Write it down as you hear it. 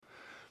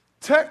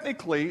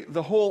Technically,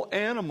 the whole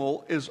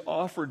animal is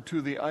offered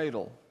to the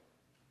idol.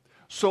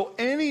 So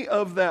any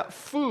of that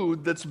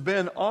food that's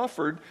been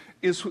offered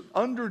is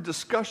under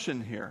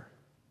discussion here.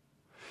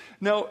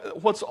 Now,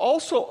 what's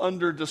also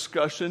under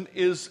discussion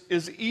is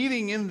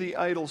eating in the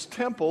idol's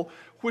temple,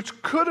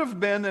 which could have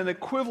been an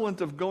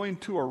equivalent of going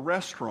to a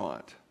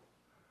restaurant.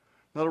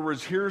 In other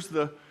words, here's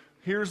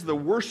the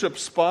worship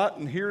spot,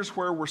 and here's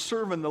where we're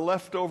serving the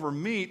leftover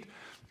meat,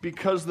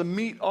 because the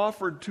meat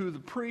offered to the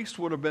priest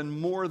would have been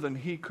more than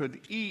he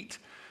could eat.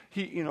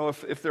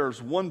 If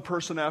there's one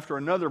person after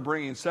another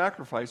bringing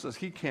sacrifices,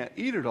 he can't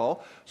eat it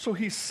all, so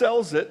he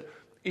sells it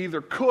either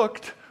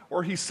cooked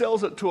or he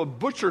sells it to a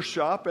butcher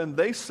shop and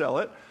they sell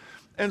it.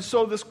 And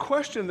so this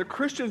question the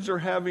Christians are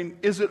having,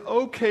 is it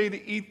okay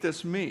to eat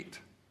this meat?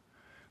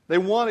 They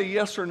want a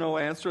yes or no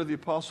answer. The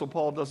Apostle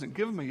Paul doesn't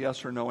give them a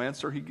yes or no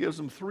answer. He gives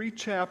them 3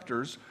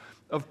 chapters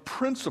of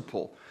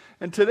principle.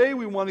 And today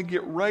we want to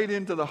get right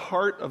into the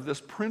heart of this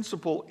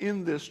principle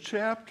in this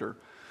chapter.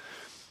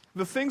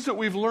 The things that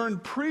we've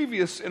learned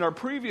in our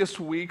previous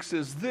weeks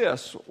is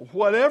this: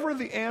 whatever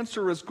the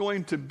answer is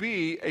going to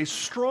be, a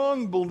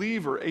strong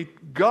believer, a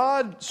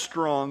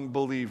God-strong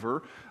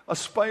believer,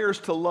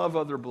 aspires to love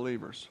other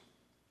believers.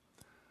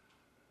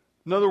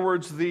 In other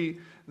words, the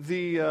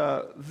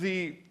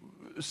way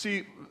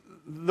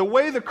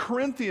the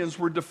Corinthians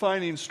were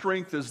defining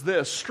strength is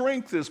this: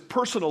 strength is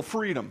personal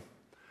freedom.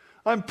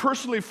 I'm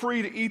personally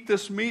free to eat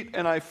this meat,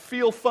 and I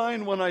feel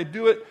fine when I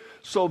do it,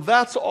 so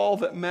that's all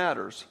that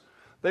matters.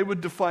 They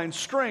would define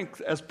strength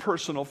as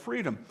personal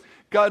freedom.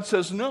 God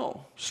says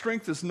no,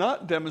 strength is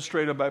not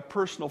demonstrated by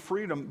personal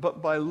freedom,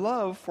 but by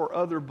love for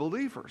other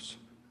believers.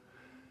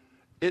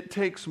 It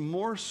takes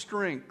more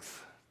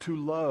strength to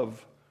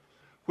love,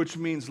 which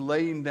means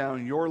laying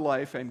down your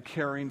life and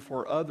caring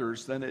for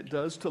others, than it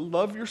does to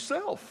love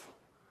yourself.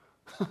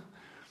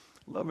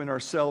 Loving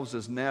ourselves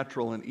is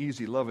natural and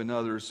easy. Loving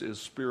others is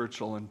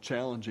spiritual and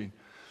challenging.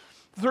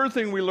 The third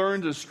thing we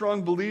learned is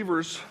strong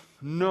believers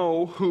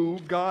know who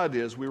God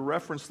is. We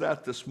referenced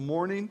that this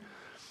morning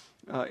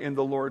in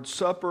the Lord's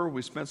Supper.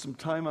 We spent some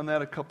time on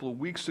that a couple of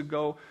weeks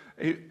ago.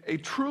 A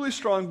truly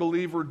strong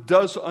believer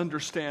does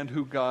understand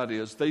who God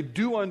is. They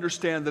do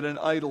understand that an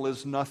idol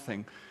is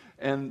nothing.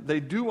 And they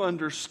do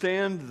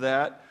understand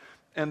that,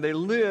 and they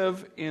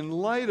live in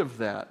light of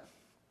that.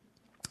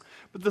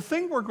 But the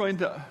thing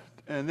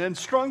and then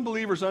strong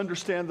believers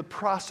understand the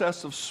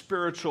process of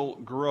spiritual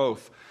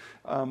growth.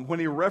 When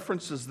he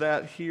references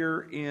that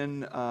here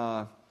in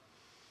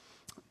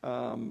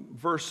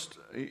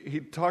he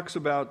talks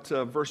about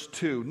verse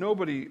 2.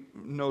 Nobody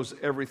knows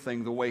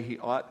everything the way he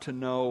ought to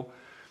know.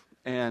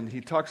 And he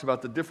talks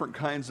about the different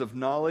kinds of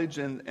knowledge.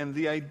 And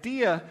the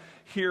idea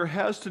here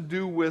has to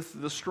do with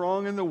the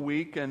strong and the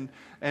weak, and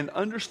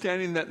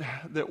understanding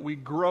that we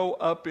grow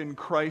up in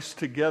Christ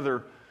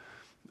together.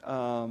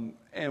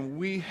 And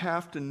we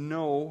have to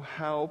know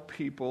how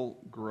people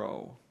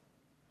grow.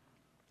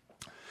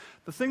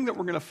 The thing that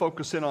we're going to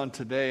focus in on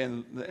today,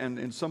 and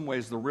in some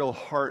ways the real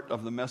heart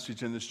of the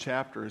message in this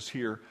chapter, is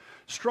here.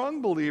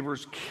 Strong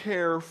believers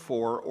care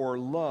for or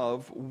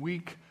love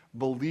weak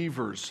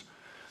believers.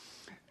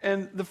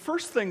 And the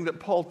first thing that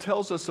Paul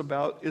tells us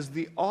about is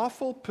the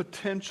awful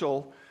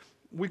potential,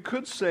 we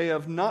could say,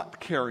 of not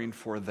caring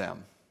for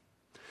them.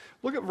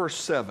 Look at verse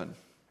 7.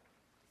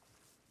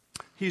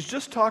 He's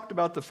just talked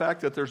about the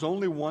fact that there's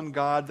only one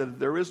God, that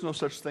there is no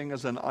such thing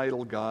as an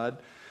idol God.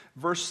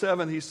 Verse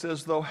 7, he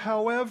says, though,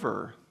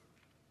 however,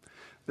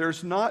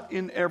 there's not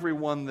in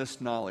everyone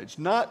this knowledge.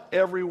 Not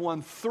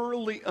everyone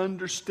thoroughly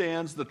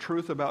understands the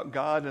truth about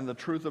God and the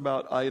truth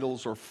about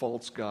idols or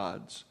false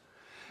gods.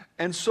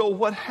 And so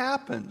what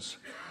happens?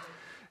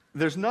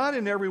 There's not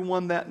in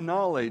everyone that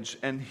knowledge.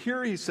 And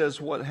here he says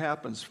what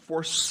happens.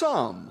 For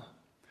some,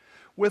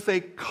 with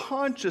a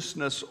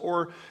consciousness,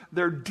 or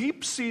their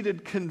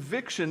deep-seated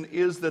conviction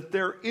is that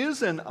there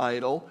is an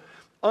idol,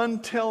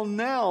 until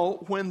now,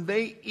 when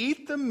they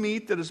eat the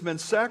meat that has been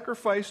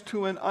sacrificed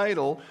to an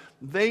idol,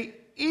 they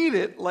eat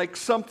it like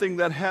something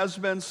that has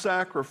been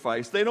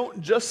sacrificed. They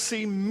don't just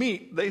see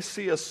meat, they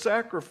see a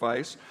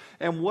sacrifice.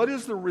 And what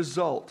is the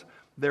result?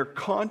 Their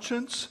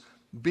conscience,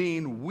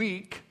 being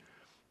weak,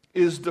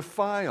 is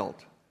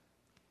defiled.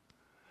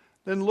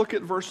 Then look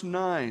at verse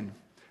 9.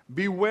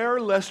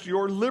 Beware lest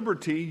your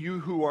liberty, you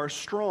who are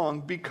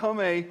strong, become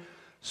a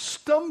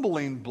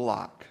stumbling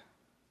block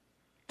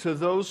to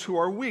those who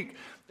are weak.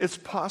 It's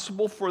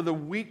possible for the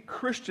weak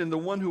Christian, the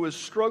one who is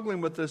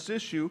struggling with this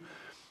issue,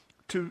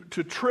 to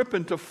trip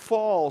and to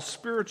fall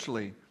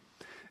spiritually.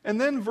 And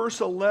then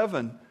verse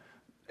 11,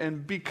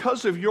 and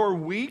because of your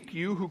weak,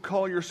 you who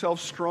call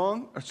yourself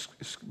strong,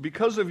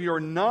 because of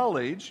your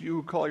knowledge, you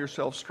who call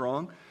yourself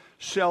strong,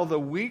 shall the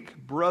weak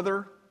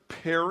brother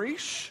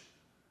perish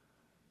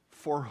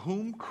for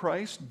whom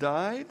Christ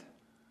died?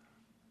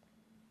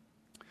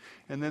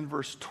 And then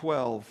verse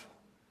 12,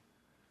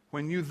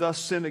 when you thus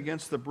sin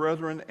against the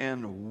brethren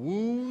and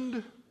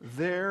wound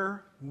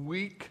their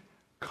weak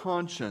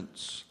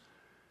conscience.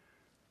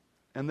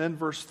 And then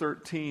verse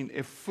 13,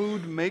 if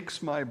food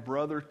makes my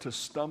brother to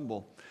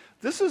stumble.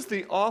 This is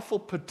the awful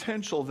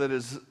potential that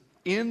is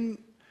in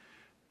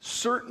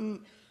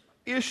certain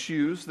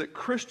issues that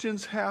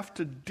Christians have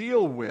to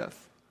deal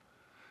with.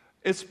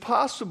 It's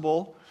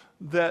possible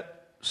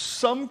that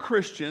some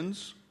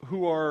Christians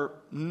who are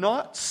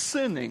not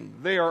sinning,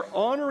 they are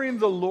honoring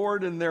the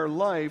Lord in their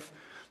life,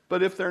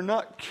 but if they're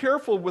not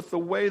careful with the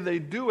way they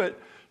do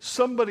it,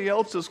 somebody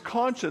else's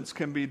conscience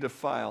can be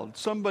defiled.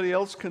 Somebody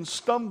else can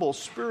stumble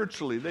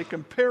spiritually. They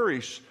can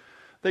perish.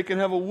 They can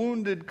have a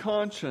wounded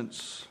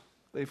conscience.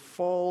 They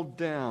fall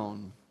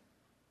down.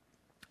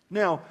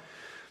 Now,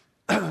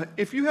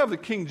 if you have the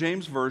King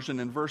James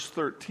Version, in verse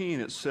 13,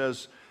 it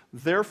says,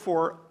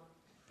 "Therefore,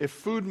 if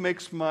food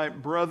makes my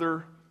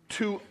brother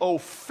to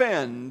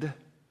offend,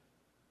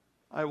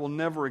 I will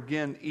never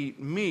again eat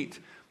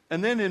meat."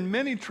 And then in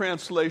many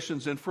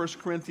translations in 1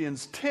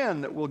 Corinthians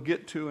 10 that we'll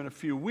get to in a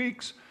few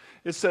weeks,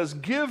 it says,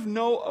 "Give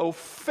no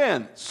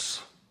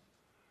offense,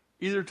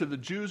 either to the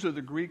Jews or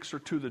the Greeks or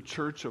to the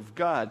church of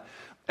God."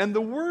 And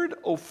the word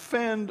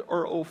offend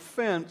or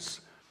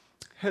offense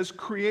has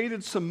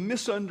created some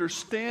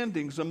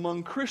misunderstandings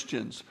among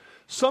Christians.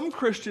 Some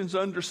Christians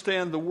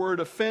understand the word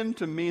offend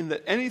to mean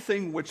that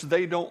anything which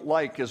they don't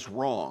like is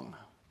wrong.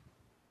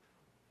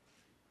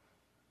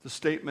 The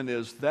statement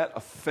is, that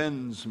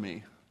offends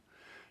me.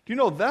 Do you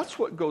know that's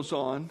what goes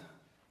on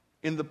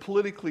in the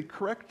politically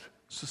correct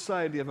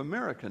society of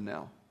America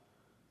now?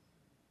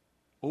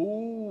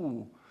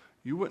 Oh,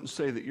 you wouldn't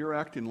say that you're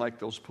acting like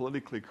those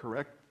politically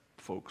correct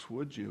folks,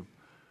 would you?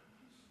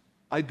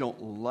 I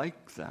don't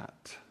like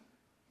that.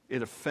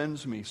 It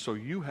offends me, so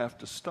you have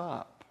to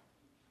stop.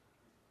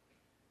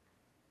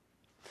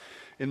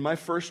 In my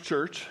first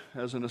church,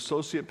 as an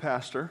associate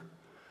pastor,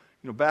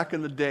 back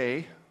in the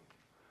day,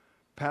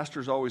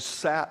 pastors always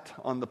sat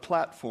on the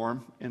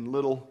platform in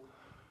little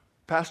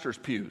pastor's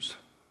pews.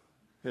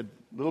 Had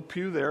a little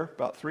pew there,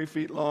 about 3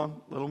 feet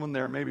long, little one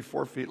there, maybe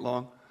 4 feet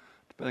long,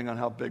 depending on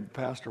how big the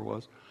pastor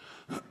was.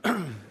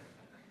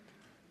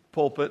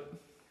 Pulpit,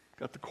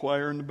 got the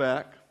choir in the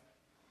back,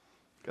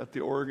 got the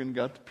organ,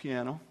 got the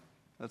piano.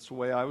 That's the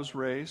way I was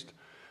raised.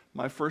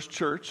 My first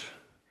church,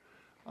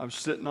 I was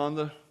sitting on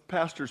the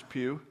pastor's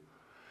pew,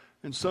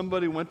 and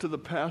somebody went to the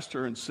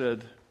pastor and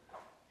said,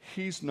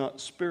 "He's not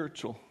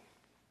spiritual."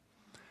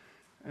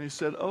 And he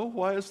said, "Oh,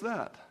 why is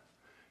that?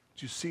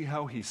 Do you see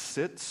how he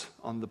sits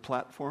on the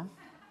platform?"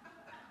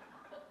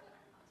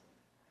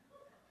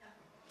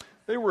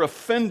 They were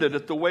offended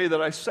at the way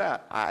that I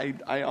sat.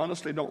 I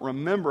honestly don't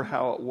remember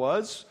how it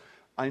was.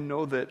 I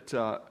know that,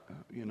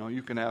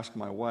 you can ask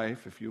my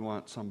wife if you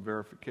want some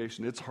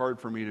verification. It's hard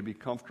for me to be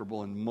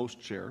comfortable in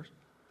most chairs.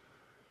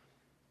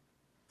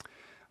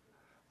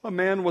 A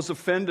man was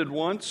offended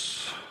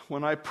once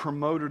when I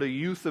promoted a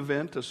youth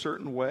event a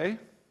certain way.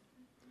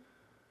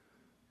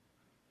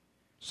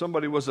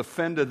 Somebody was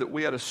offended that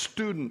we had a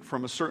student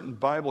from a certain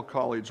Bible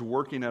college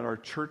working at our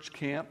church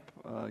camp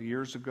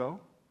years ago.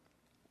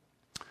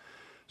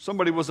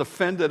 Somebody was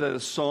offended at a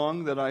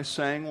song that I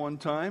sang one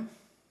time.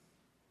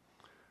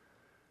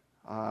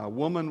 A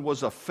woman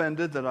was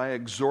offended that I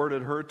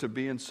exhorted her to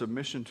be in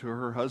submission to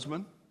her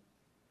husband.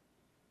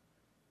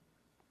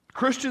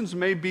 Christians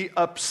may be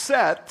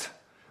upset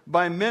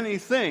by many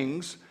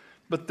things,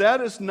 but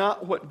that is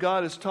not what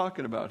God is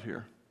talking about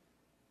here.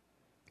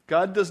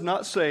 God does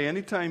not say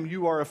anytime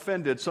you are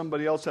offended,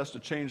 somebody else has to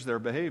change their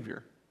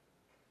behavior.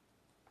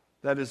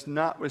 That is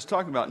not what he's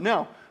talking about.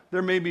 Now,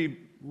 there may be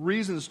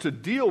reasons to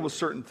deal with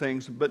certain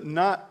things, but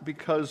not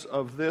because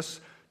of this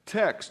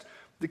text.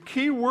 The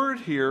key word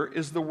here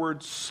is the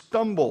word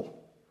stumble.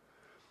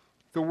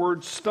 The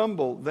word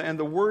stumble, and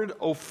the word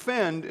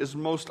offend is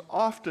most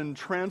often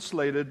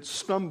translated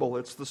stumble.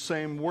 It's the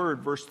same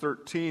word, verse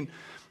 13.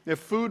 "If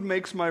food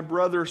makes my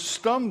brother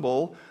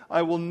stumble,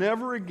 I will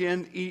never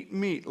again eat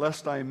meat,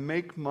 lest I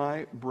make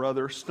my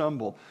brother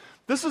stumble."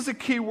 This is a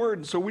key word,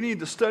 and so we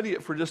need to study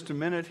it for just a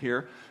minute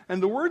here.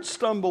 And the word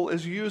stumble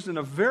is used in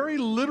a very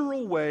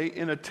literal way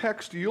in a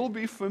text you'll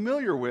be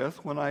familiar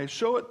with when I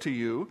show it to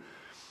you.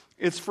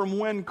 It's from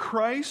when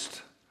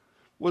Christ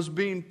was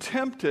being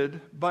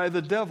tempted by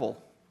the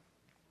devil.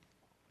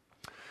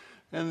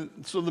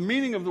 And so the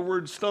meaning of the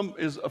word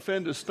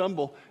offend is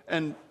stumble.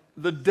 And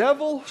the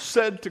devil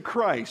said to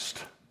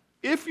Christ,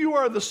 "If you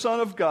are the Son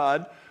of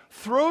God,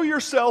 throw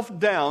yourself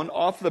down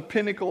off the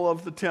pinnacle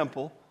of the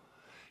temple.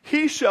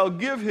 He shall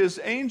give his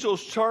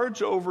angels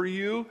charge over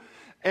you,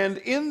 and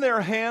in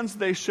their hands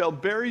they shall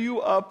bear you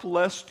up,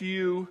 lest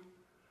you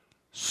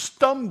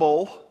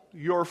stumble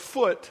your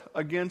foot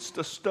against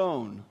a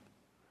stone."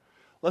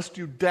 Lest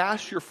you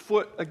dash your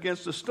foot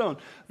against a stone.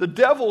 The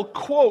devil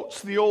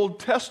quotes the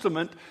Old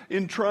Testament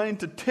in trying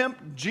to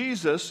tempt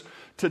Jesus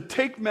to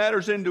take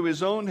matters into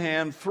his own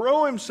hand,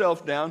 throw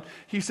himself down.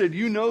 He said,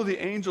 "You know the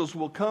angels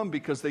will come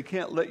because they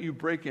can't let you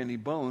break any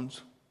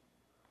bones."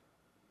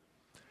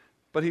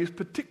 But he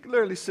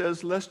particularly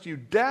says, "Lest you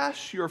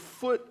dash your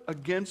foot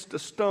against a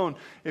stone."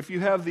 If you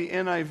have the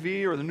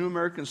NIV or the New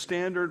American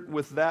Standard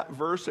with that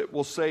verse, it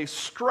will say,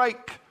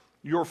 "Strike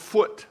your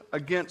foot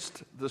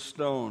against the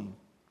stone."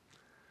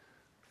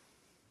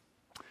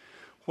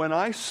 When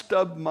I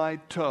stub my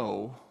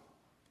toe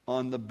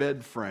on the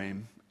bed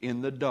frame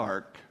in the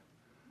dark,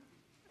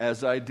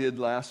 as I did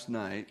last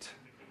night,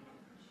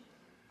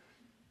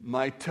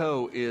 my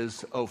toe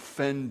is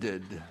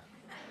offended.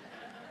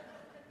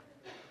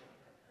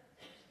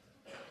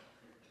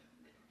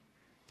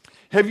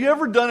 Have you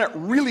ever done it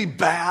really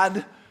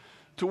bad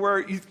to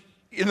where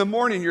in the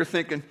morning you're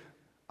thinking,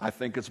 I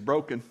think it's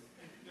broken.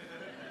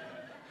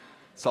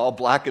 It's all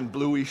black and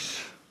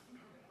bluish.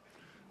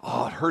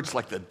 Oh, it hurts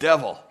like the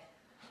devil.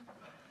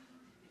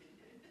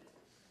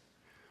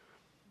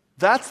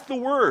 That's the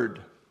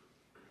word.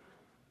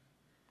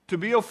 To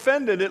be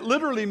offended, it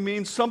literally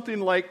means something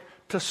like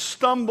to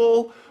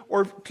stumble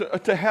or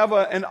to have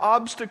an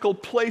obstacle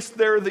placed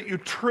there that you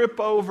trip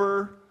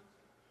over.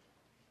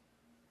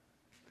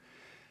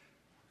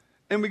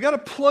 And we got to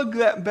plug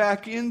that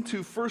back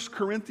into 1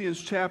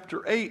 Corinthians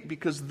chapter 8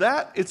 because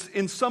it's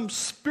in some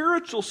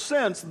spiritual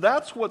sense,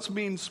 that's what's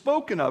being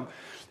spoken of.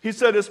 He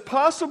said, it's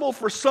possible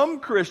for some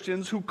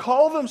Christians who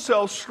call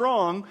themselves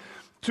strong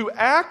to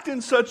act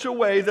in such a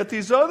way that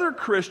these other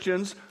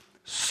Christians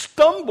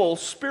stumble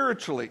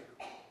spiritually.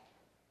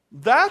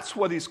 That's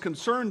what he's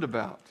concerned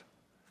about.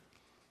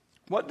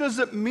 What does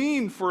it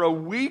mean for a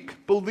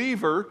weak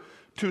believer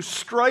to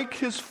strike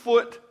his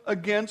foot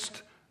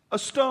against a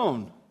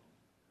stone?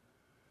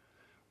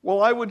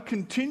 Well, I would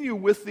continue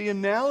with the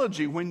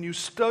analogy. When you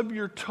stub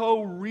your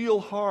toe real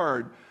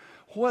hard,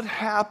 what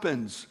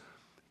happens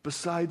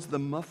besides the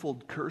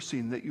muffled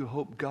cursing that you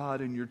hope God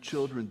and your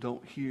children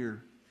don't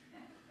hear?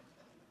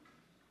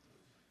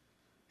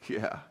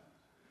 Yeah.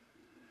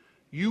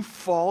 You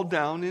fall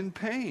down in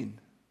pain.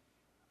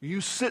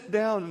 You sit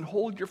down and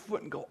hold your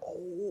foot and go,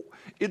 oh,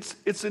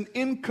 it's an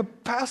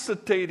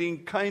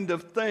incapacitating kind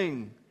of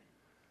thing.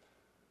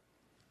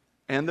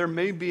 And there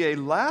may be a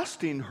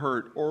lasting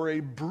hurt or a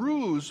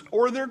bruise,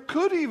 or there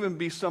could even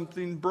be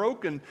something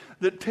broken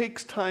that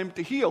takes time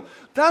to heal.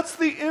 That's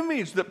the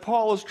image that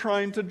Paul is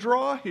trying to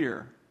draw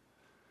here.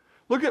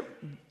 Look at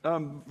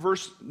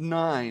verse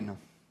 9.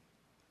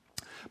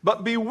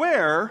 But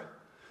beware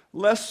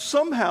lest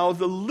somehow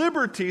the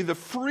liberty, the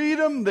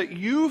freedom that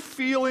you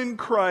feel in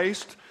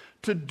Christ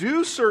to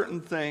do certain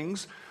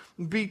things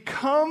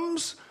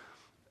becomes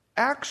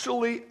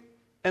actually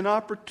an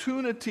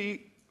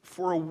opportunity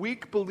for a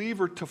weak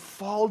believer to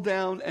fall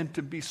down and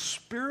to be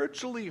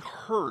spiritually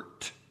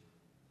hurt.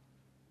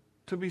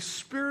 To be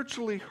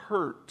spiritually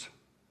hurt.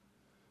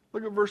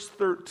 Look at verse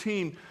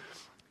 13.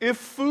 If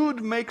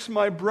food makes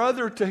my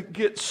brother to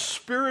get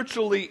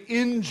spiritually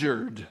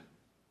injured,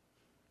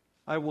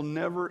 I will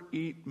never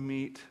eat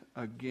meat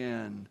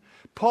again.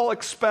 Paul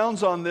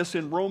expounds on this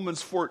in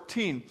Romans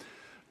 14.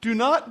 Do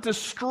not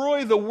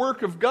destroy the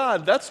work of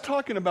God. That's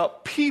talking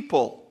about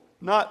people,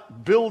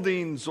 not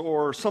buildings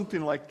or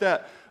something like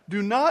that.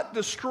 Do not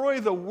destroy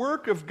the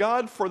work of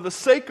God for the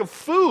sake of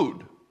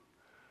food.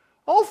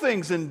 All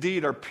things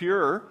indeed are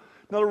pure.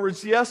 In other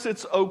words, yes,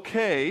 it's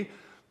okay,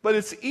 but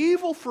it's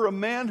evil for a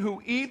man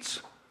who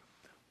eats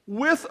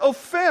with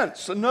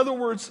offense. In other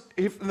words,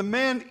 if the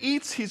man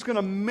eats, he's going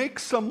to make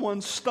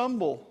someone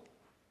stumble.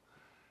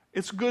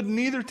 It's good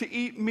neither to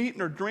eat meat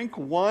nor drink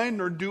wine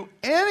nor do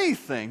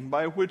anything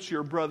by which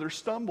your brother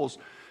stumbles.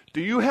 Do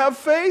you have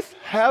faith?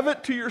 Have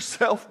it to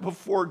yourself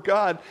before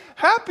God.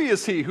 Happy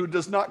is he who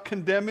does not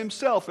condemn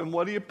himself in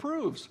what he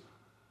approves.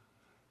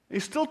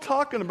 He's still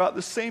talking about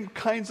the same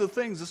kinds of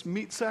things, this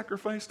meat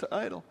sacrifice to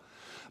idol.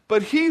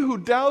 But he who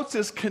doubts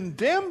is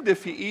condemned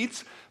if he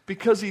eats,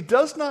 because he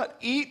does not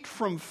eat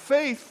from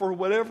faith, for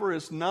whatever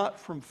is not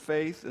from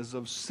faith is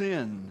of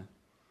sin.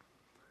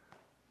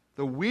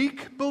 The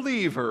weak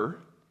believer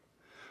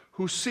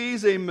who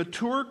sees a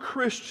mature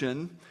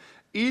Christian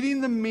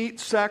eating the meat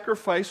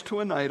sacrificed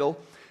to an idol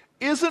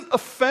isn't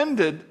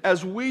offended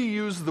as we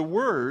use the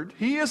word.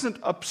 He isn't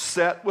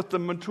upset with the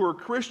mature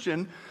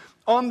Christian.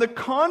 On the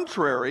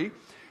contrary,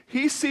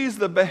 he sees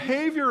the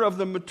behavior of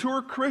the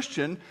mature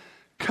Christian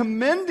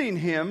commending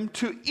him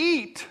to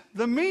eat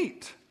the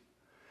meat.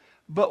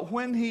 But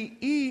when he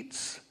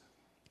eats,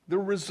 the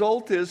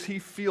result is he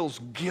feels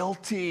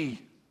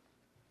guilty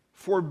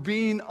for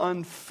being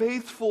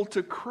unfaithful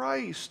to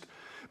Christ.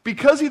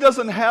 Because he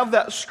doesn't have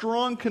that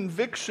strong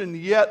conviction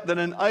yet that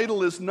an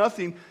idol is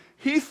nothing,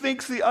 he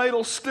thinks the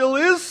idol still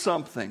is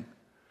something.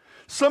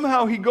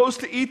 Somehow he goes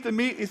to eat the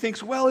meat, he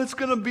thinks, well, it's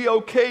going to be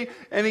okay,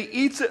 and he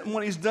eats it, and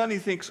when he's done, he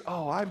thinks,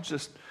 oh, I've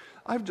just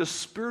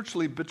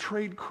spiritually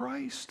betrayed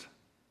Christ.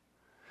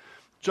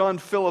 John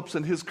Phillips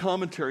in his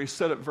commentary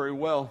said it very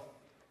well.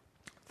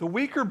 The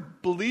weaker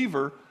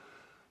believer,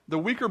 the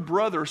weaker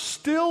brother,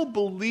 still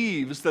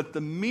believes that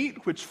the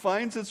meat which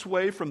finds its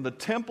way from the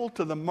temple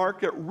to the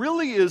market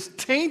really is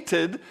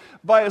tainted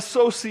by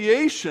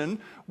association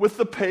with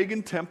the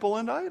pagan temple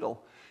and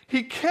idol.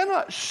 He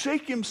cannot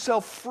shake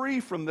himself free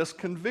from this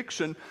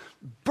conviction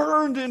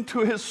burned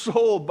into his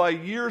soul by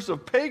years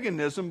of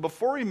paganism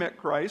before he met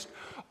Christ,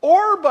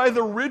 or by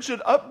the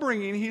rigid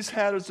upbringing he's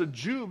had as a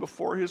Jew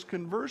before his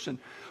conversion.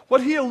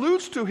 What he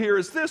alludes to here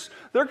is this: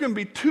 there can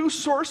be two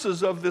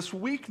sources of this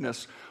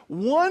weakness.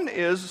 One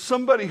is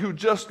somebody who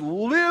just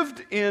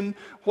lived in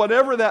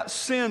whatever that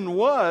sin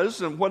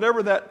was and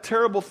whatever that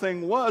terrible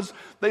thing was.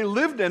 They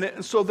lived in it,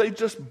 and so they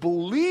just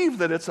believe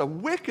that it's a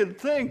wicked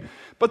thing.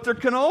 But there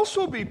can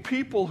also be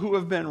people who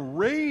have been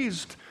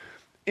raised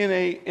in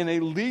a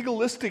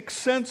legalistic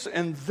sense,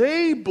 and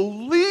they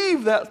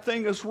believe that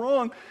thing is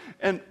wrong.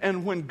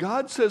 And when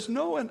God says,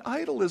 no, an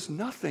idol is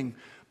nothing,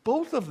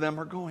 both of them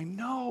are going,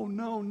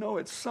 no,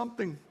 it's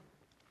something.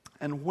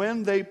 And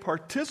when they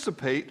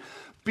participate,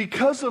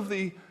 because of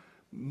the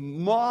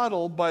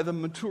model by the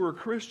mature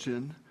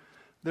Christian,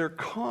 their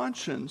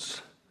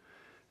conscience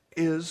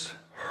is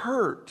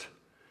hurt.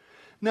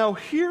 Now,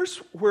 here's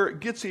where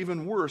it gets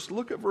even worse.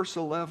 Look at verse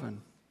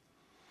 11.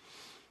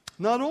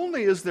 Not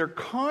only is their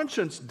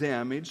conscience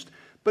damaged,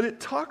 but it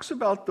talks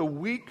about the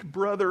weak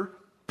brother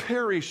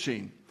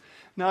perishing.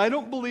 Now, I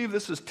don't believe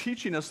this is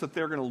teaching us that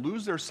they're going to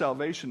lose their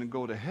salvation and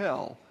go to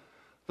hell.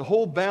 The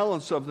whole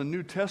balance of the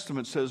New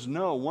Testament says,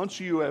 no, once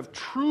you have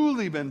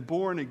truly been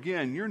born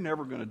again, you're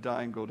never going to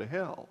die and go to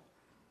hell.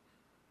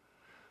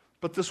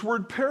 But this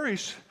word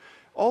perish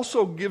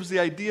also gives the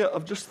idea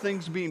of just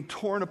things being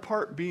torn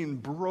apart, being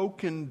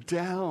broken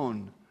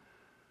down.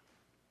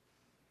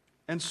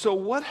 And so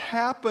what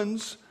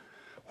happens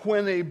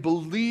when a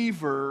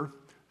believer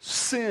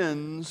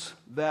sins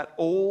that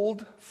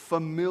old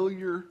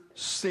familiar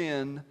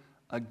sin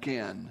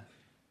again?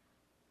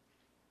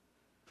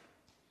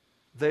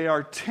 They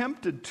are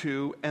tempted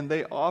to, and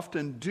they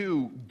often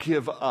do,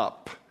 give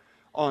up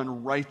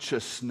on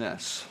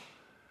righteousness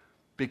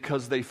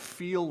because they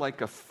feel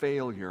like a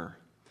failure.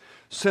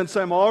 Since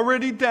I'm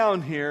already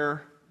down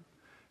here,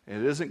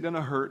 it isn't going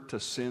to hurt to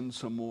sin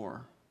some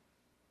more.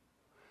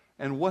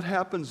 And what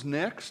happens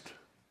next?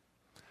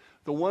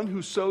 The one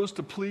who sows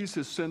to please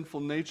his sinful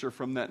nature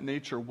from that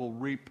nature will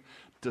reap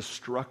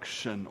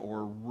destruction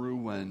or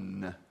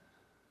ruin.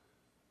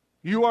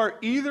 You are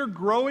either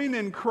growing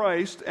in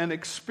Christ and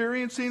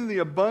experiencing the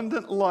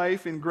abundant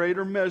life in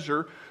greater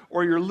measure,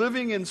 or you're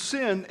living in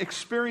sin,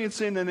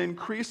 experiencing an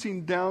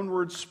increasing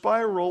downward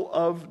spiral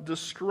of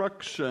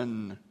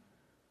destruction.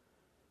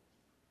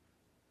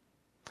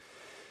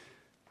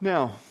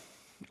 Now,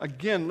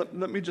 again,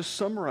 let me just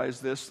summarize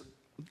this.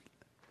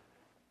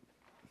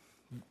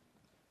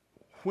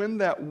 When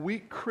that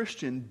weak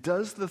Christian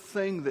does the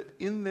thing that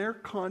in their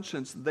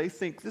conscience they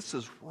think this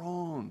is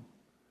wrong,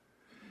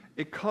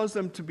 it caused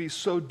them to be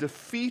so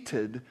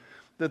defeated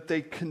that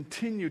they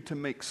continue to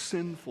make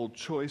sinful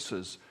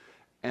choices,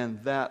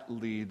 and that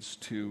leads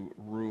to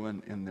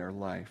ruin in their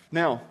life.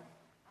 Now,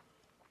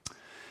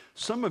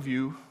 some of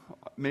you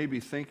may be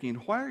thinking,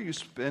 why are you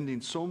spending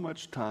so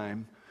much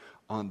time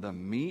on the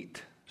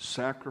meat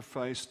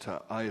sacrificed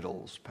to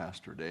idols,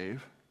 Pastor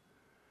Dave?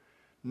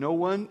 No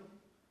one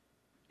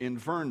in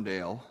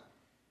Verndale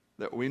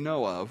that we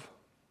know of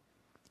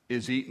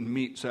is eating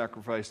meat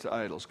sacrificed to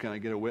idols. Can I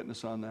get a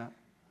witness on that?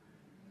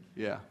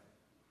 Yeah.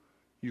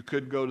 You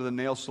could go to the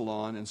nail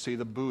salon and see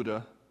the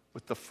Buddha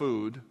with the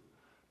food,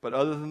 but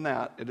other than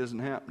that, it isn't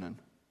happening.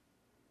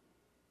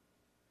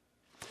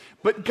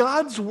 But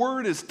God's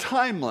word is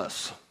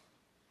timeless.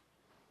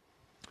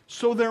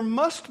 So there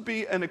must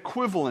be an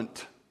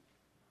equivalent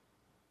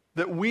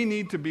that we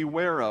need to be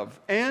aware of.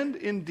 And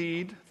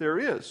indeed, there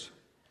is.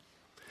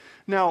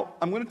 Now,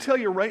 I'm going to tell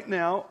you right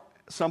now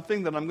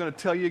something that I'm going to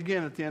tell you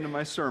again at the end of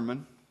my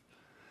sermon.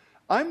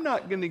 I'm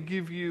not going to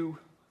give you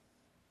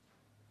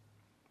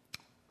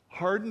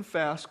hard and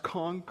fast,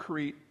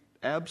 concrete,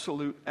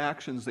 absolute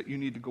actions that you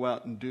need to go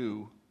out and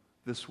do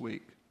this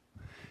week.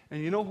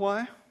 And you know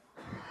why?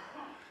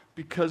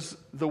 Because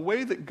the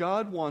way that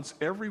God wants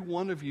every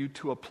one of you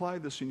to apply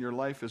this in your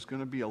life is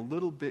going to be a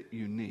little bit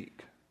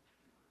unique.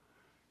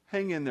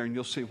 Hang in there and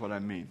you'll see what I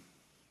mean.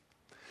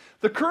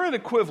 The current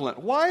equivalent.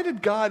 Why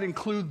did God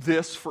include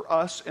this for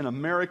us in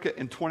America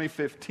in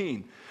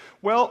 2015?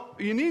 Well,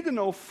 you need to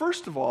know,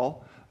 first of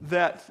all,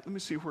 that, let me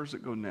see, where does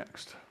it go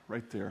next?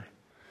 Right there.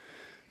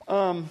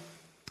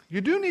 You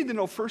do need to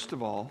know, first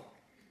of all,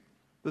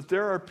 that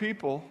there are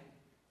people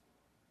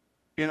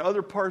in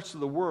other parts of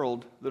the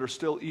world that are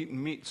still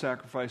eating meat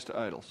sacrificed to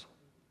idols.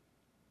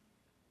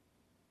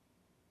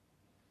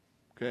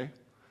 Okay?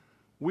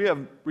 We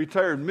have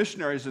retired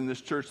missionaries in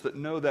this church that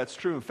know that's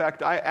true. In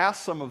fact, I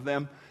asked some of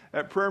them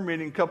at prayer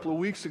meeting a couple of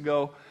weeks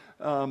ago,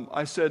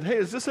 I said, hey,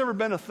 has this ever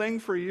been a thing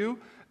for you?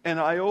 And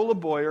Iola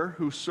Boyer,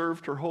 who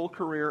served her whole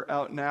career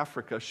out in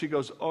Africa, she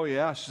goes, oh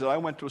yeah. She said, I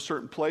went to a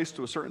certain place,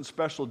 to a certain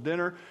special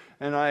dinner,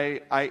 and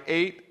I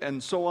ate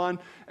and so on.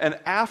 And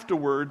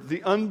afterward,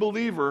 the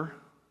unbeliever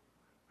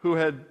who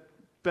had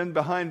been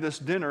behind this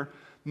dinner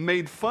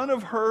made fun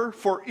of her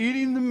for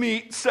eating the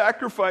meat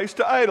sacrificed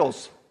to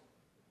idols.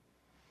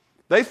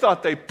 They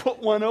thought they put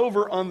one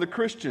over on the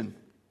Christian.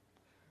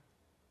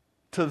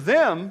 To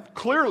them,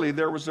 clearly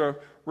there was a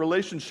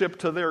relationship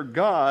to their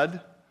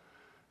God.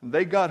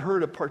 They got her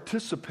to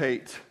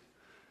participate,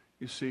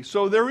 you see.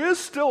 So there is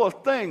still a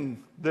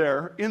thing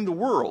there in the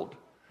world.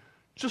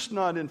 just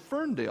not in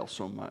Ferndale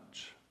so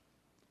much.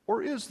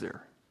 Or is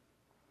there?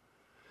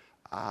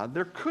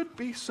 There could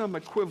be some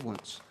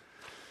equivalence.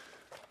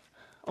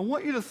 I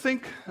want you to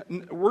think,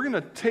 we're going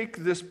to take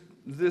this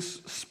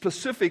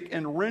specific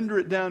and render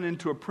it down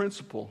into a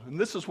principle. And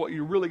this is what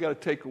you really got to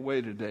take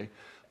away today.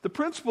 The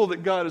principle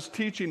that God is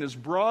teaching is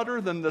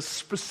broader than the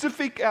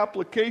specific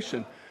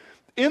application.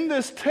 In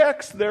this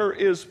text, there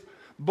is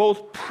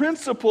both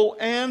principle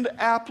and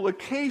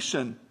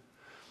application.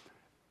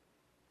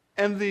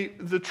 And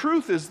the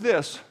truth is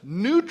this: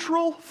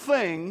 neutral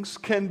things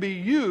can be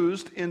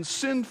used in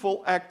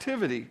sinful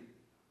activity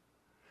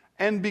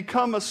and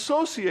become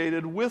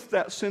associated with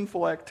that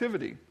sinful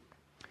activity.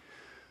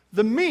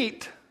 The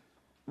meat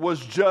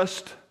was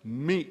just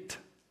meat.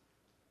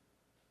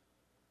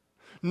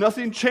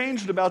 Nothing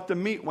changed about the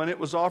meat when it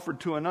was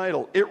offered to an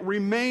idol. It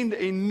remained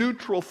a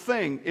neutral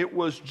thing. It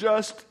was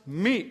just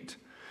meat.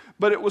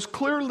 But it was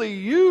clearly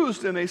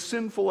used in a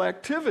sinful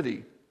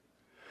activity.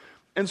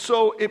 And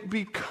so it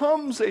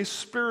becomes a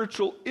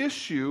spiritual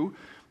issue,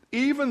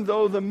 even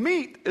though the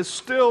meat is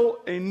still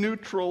a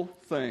neutral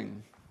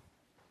thing.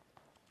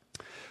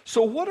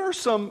 So what are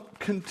some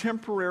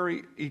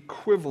contemporary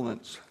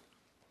equivalents?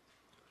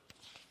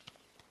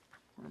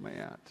 Where am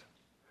I at?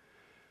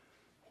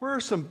 Where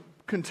are some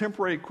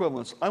contemporary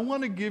equivalents? I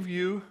want to give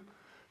you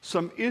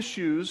some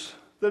issues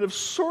that have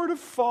sort of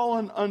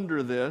fallen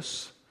under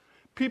this.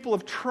 People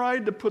have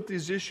tried to put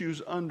these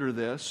issues under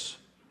this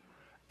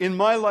in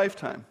my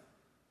lifetime.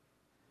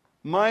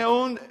 My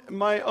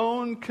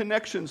own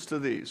connections to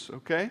these,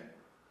 okay?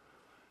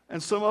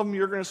 And some of them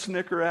you're going to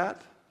snicker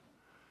at,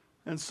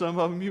 and some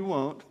of them you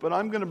won't. But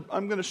I'm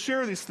going to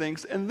share these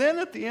things, and then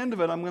at the end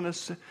of it, I'm going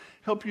to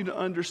help you to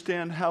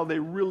understand how they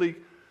really,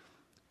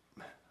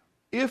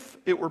 if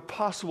it were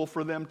possible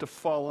for them to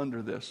fall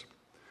under this.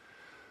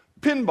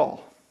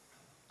 Pinball.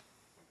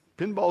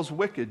 Pinball's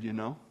wicked, you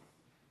know.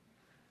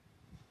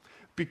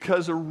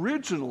 Because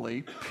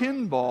originally,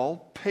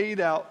 pinball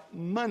paid out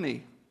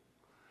money.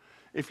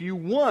 If you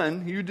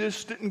won, you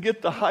just didn't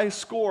get the high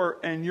score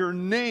and your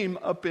name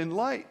up in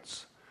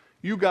lights.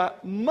 You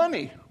got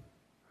money.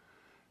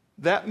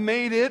 That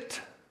made it...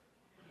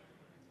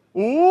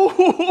 Ooh,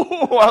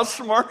 how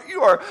smart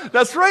you are.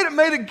 That's right, it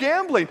made it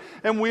gambling.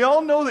 And we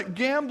all know that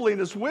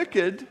gambling is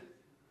wicked.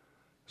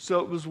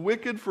 So it was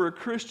wicked for a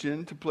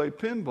Christian to play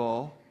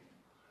pinball.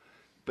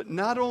 But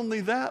not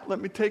only that, let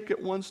me take it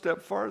one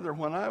step farther.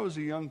 When I was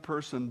a young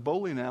person,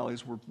 bowling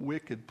alleys were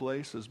wicked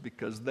places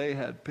because they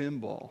had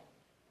pinball.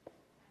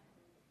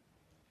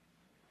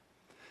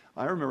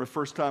 I remember the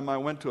first time I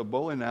went to a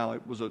bowling alley,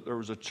 there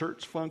was a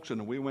church function,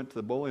 and we went to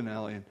the bowling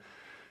alley, and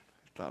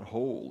I thought,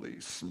 holy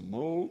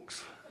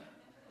smokes.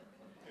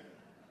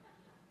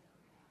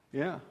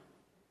 Yeah.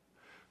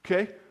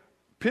 Okay,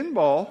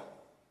 pinball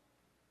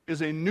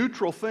is a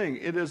neutral thing.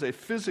 It is a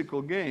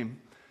physical game.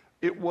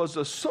 It was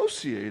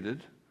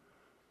associated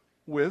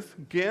with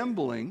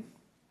gambling,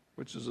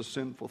 which is a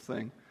sinful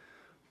thing.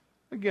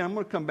 Again, I'm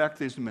going to come back to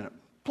these in a minute.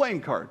 Playing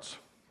cards.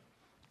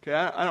 Okay,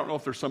 I don't know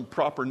if there's some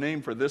proper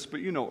name for this,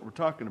 but you know what we're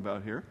talking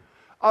about here.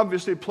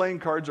 Obviously, playing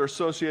cards are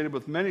associated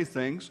with many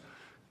things,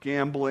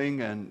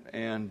 gambling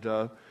and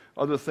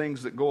other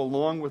things that go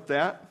along with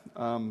that.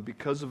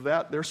 Because of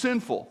that, they're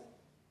sinful.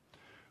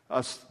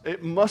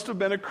 It must have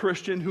been a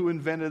Christian who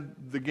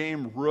invented the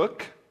game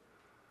Rook,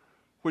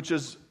 which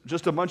is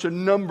just a bunch of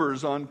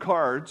numbers on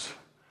cards.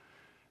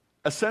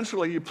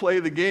 Essentially, you play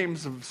the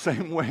games the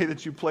same way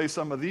that you play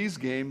some of these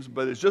games,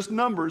 but it's just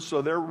numbers,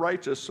 so they're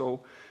righteous.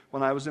 So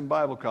when I was in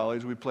Bible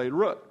college, we played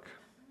Rook.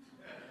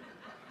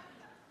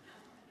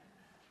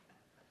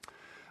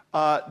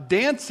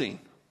 Dancing.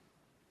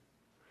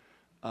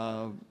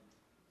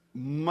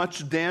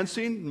 Much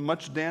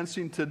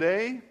dancing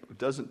today. It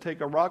doesn't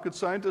take a rocket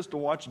scientist to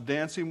watch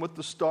Dancing with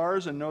the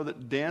Stars and know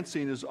that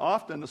dancing is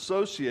often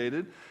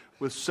associated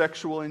with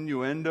sexual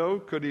innuendo,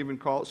 could even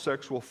call it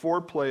sexual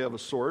foreplay of a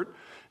sort.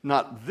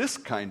 Not this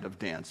kind of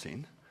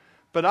dancing.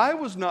 But I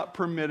was not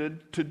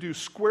permitted to do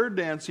square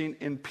dancing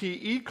in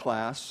PE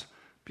class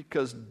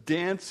because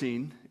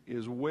dancing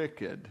is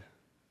wicked.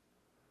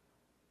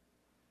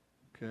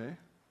 Okay?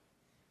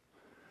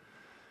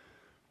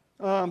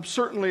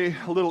 Certainly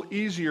a little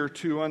easier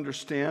to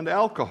understand.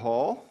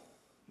 Alcohol.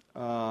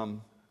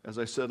 As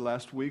I said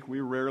last week, we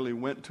rarely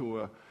went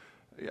to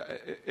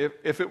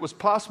if it was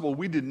possible,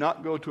 we did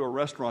not go to a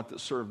restaurant that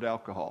served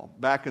alcohol.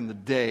 Back in the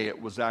day,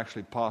 it was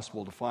actually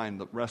possible to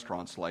find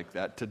restaurants like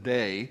that.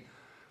 Today,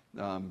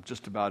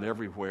 just about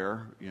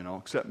everywhere,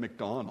 except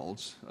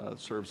McDonald's,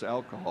 serves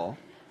alcohol.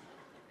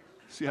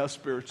 See how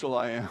spiritual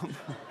I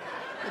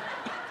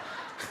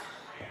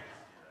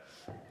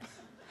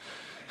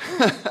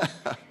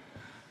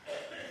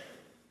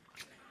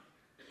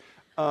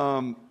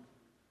am.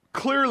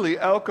 Clearly,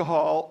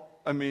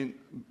 alcohol,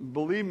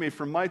 believe me,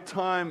 from my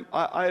time,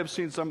 I have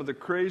seen some of the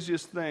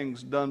craziest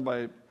things done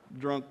by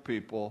drunk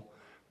people.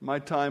 My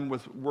time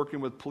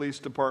working with police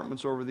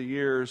departments over the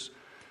years,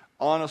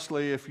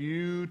 honestly, if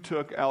you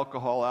took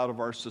alcohol out of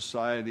our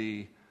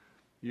society,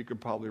 you could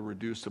probably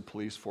reduce the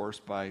police force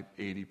by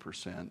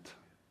 80%.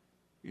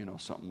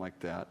 something like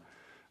that.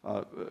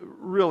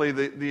 Really,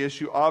 the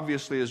issue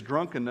obviously is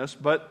drunkenness,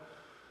 but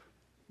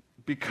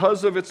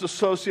because of its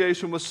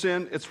association with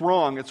sin, it's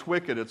wrong, it's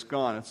wicked, it's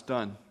gone, it's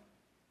done.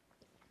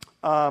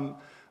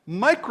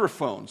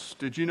 Microphones.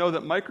 Did you know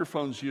that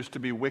microphones used to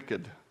be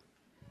wicked?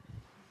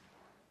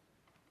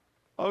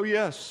 Oh,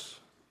 yes.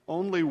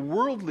 Only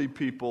worldly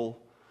people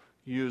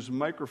use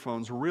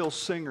microphones. Real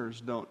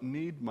singers don't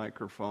need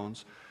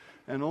microphones.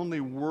 And only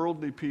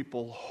worldly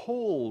people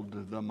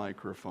hold the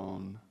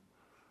microphone.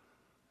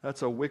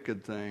 That's a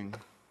wicked thing.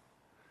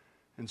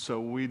 And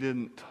so we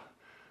didn't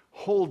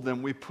hold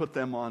them, we put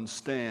them on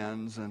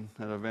stands, and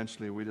then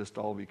eventually we just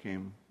all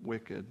became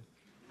wicked.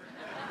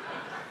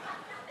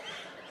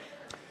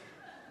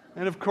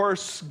 And of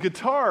course,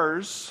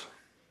 guitars.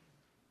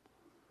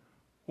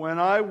 When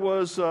I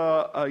was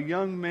a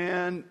young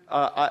man,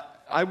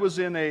 I was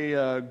in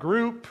a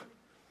group,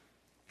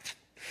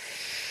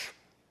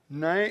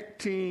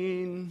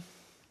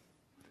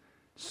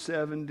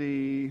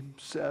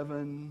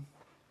 1977,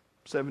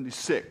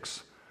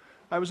 76.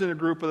 I was in a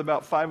group with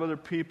about 5 other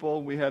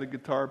people. We had a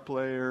guitar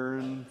player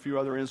and a few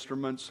other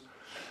instruments.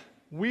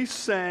 We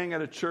sang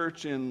at a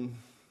church in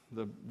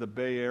the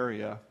Bay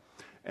Area,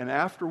 and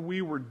after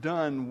we were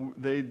done,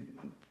 they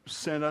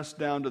sent us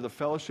down to the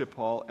fellowship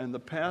hall, and the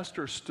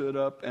pastor stood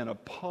up and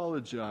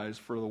apologized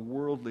for the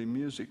worldly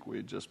music we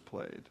had just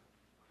played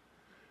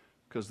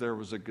because there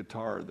was a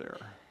guitar there.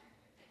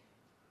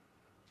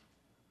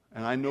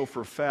 And I know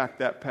for a fact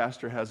that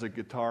pastor has a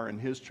guitar in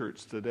his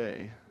church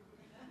today.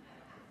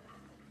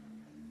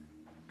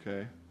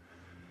 Okay?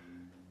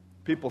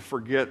 People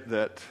forget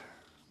that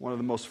one of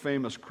the most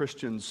famous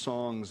Christian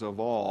songs of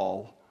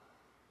all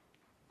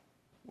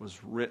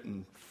was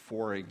written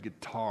for a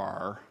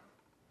guitar.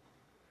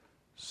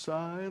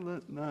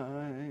 Silent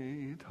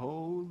night,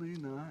 holy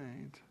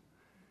night,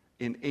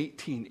 in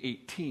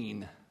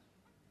 1818.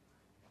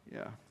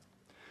 Yeah.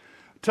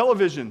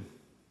 Television.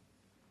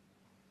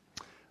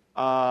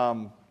 There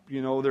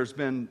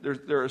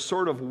are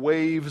sort of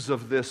waves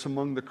of this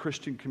among the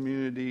Christian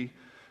community.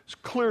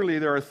 Clearly,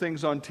 there are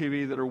things on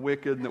TV that are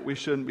wicked and that we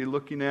shouldn't be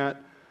looking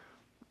at.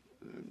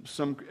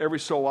 Every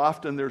so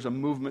often, there's a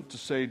movement to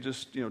say,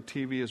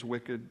 TV is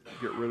wicked,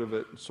 get rid of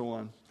it, and so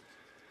on.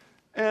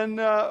 And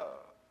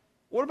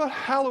what about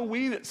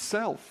Halloween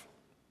itself?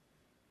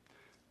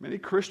 Many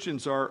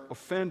Christians are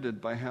offended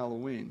by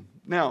Halloween.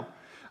 Now,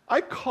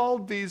 I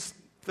called these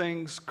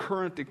things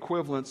current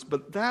equivalents,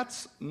 but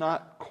that's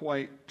not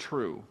quite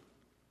true.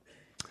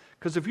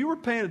 Because if you were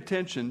paying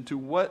attention to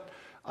what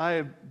I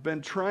have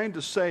been trying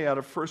to say out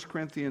of 1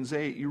 Corinthians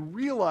 8, you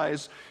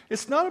realize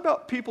it's not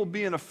about people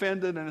being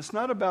offended, and it's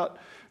not about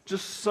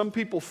just some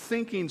people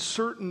thinking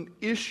certain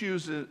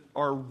issues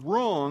are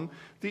wrong.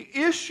 The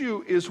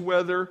issue is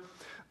whether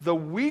the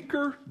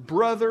weaker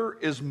brother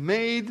is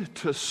made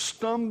to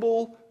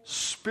stumble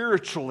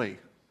spiritually.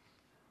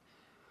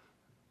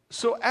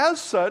 So as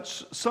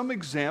such, some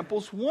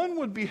examples. One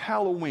would be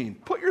Halloween.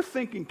 Put your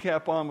thinking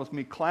cap on with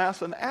me,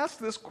 class, and ask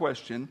this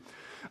question.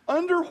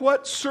 Under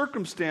what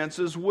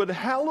circumstances would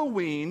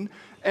Halloween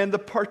and the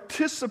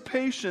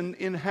participation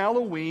in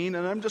Halloween,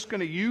 and I'm just going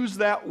to use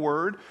that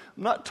word,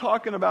 I'm not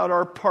talking about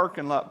our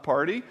parking lot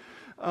party,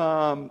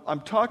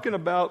 I'm talking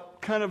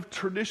about kind of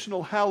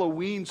traditional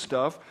Halloween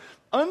stuff.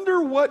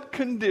 Under what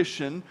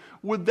condition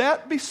would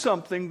that be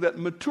something that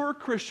mature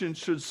Christians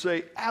should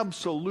say,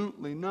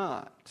 absolutely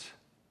not?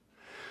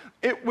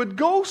 It would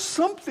go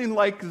something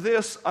like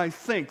this, I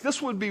think.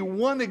 This would be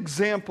one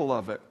example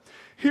of it.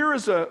 Here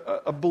is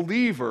a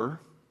believer,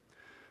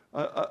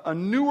 a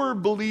newer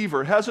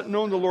believer, hasn't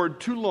known the Lord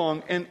too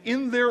long, and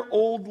in their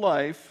old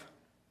life,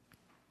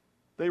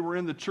 they were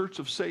in the church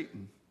of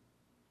Satan.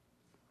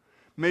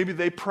 Maybe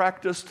they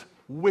practiced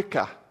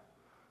Wicca.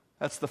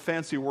 That's the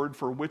fancy word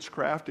for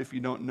witchcraft, if you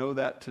don't know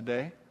that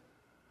today.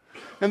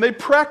 And they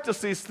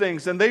practiced these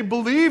things, and they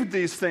believed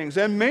these things,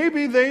 and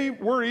maybe they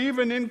were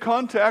even in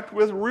contact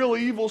with real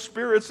evil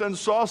spirits and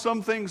saw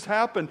some things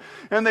happen.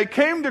 And they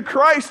came to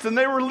Christ, and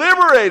they were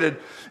liberated.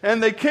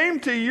 And they came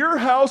to your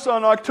house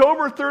on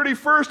October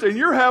 31st, and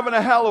you're having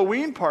a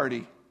Halloween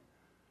party.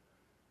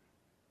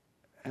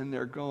 And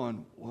they're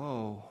going,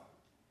 whoa.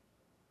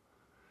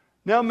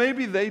 Now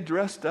maybe they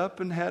dressed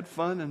up and had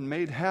fun and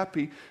made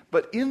happy,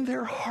 but in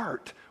their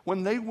heart,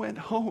 when they went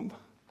home,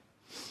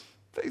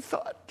 they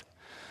thought,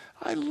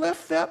 I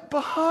left that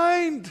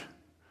behind.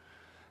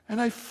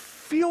 And I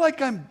feel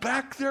like I'm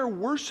back there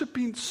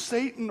worshiping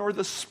Satan or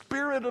the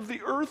spirit of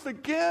the earth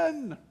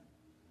again.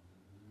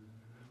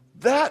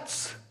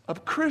 That's a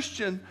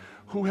Christian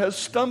who has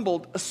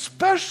stumbled,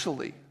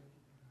 especially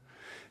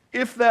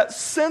if that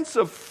sense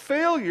of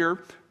failure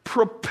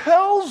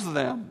propels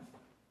them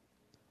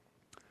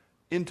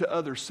into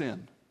other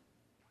sin.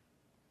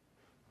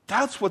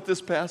 That's what this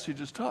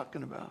passage is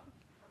talking about.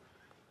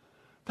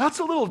 That's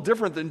a little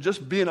different than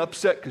just being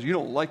upset because you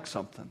don't like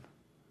something.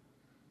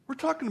 We're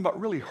talking about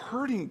really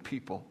hurting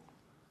people.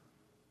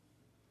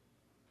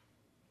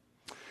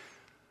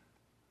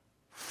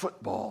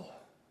 Football.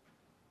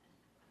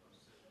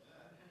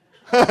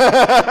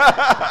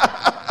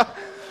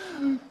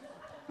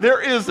 There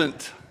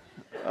isn't.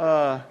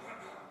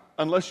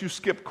 Unless you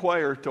skip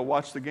choir to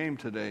watch the game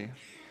today.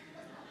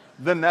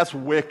 Then that's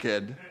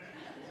wicked.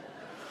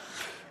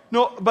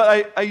 No,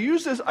 but I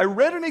use this. I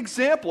read an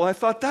example. I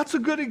thought that's a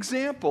good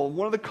example.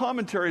 One of the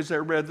commentaries I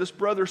read, this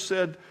brother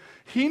said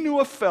he knew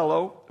a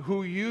fellow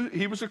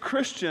he was a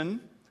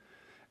Christian,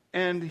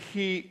 and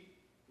he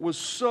was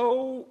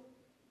so,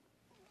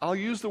 I'll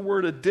use the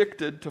word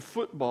addicted to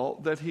football,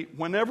 that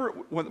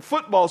when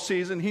football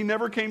season, he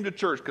never came to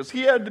church because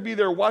he had to be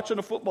there watching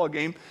a football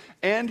game,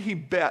 and he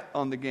bet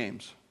on the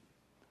games.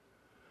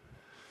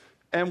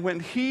 And when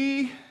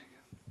he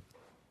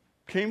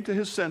came to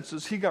his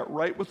senses, he got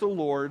right with the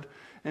Lord,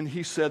 and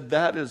he said,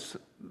 that is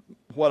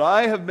what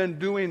I have been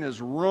doing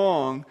is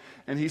wrong,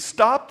 and he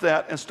stopped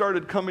that and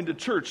started coming to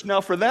church.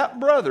 Now for that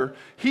brother,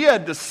 he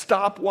had to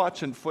stop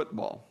watching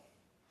football.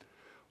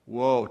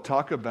 Whoa,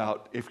 talk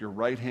about if your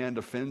right hand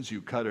offends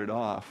you, cut it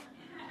off.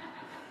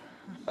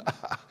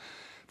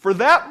 For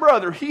that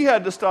brother, he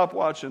had to stop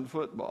watching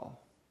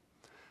football.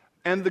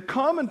 And the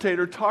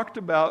commentator talked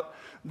about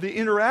the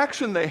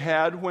interaction they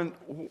had when,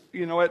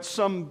 at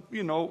some,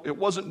 it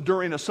wasn't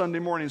during a Sunday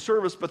morning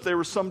service, but there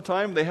was some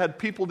time they had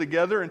people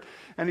together,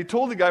 and he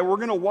told the guy, we're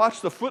going to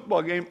watch the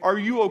football game. Are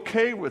you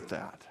okay with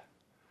that?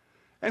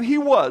 And he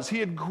was. He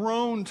had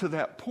grown to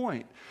that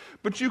point.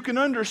 But you can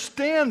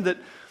understand that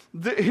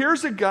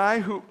here's a guy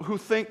who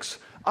thinks,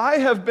 I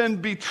have been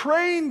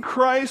betraying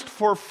Christ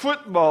for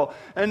football,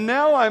 and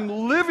now I'm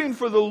living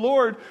for the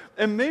Lord.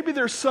 And maybe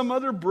there's some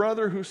other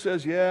brother who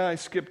says, yeah, I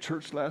skipped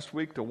church last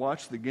week to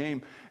watch the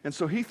game. And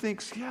so he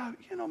thinks, yeah,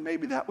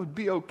 maybe that would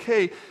be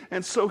okay.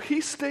 And so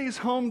he stays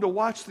home to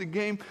watch the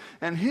game,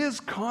 and his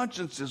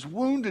conscience is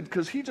wounded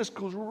because he just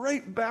goes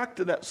right back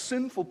to that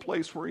sinful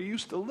place where he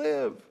used to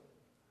live.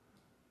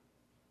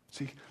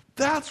 See,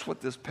 that's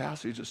what this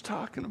passage is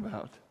talking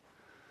about.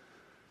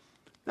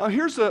 Now,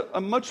 here's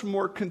a much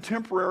more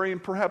contemporary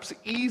and perhaps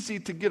easy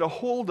to get a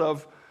hold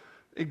of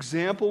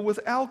example with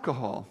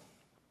alcohol.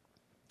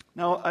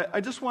 Now,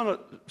 I just want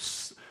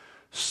to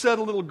set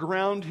a little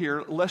ground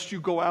here, lest you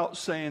go out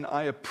saying,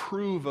 I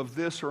approve of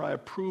this or I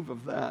approve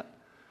of that.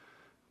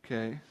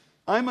 Okay?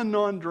 I'm a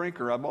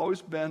non-drinker. I've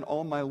always been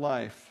all my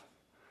life.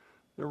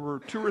 There were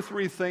 2 or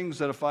 3 things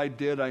that if I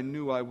did, I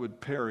knew I would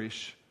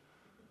perish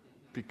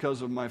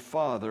because of my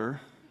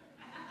father.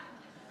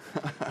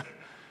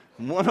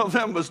 One of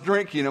them was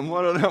drinking, and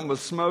one of them was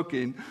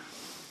smoking.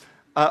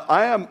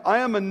 I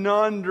am a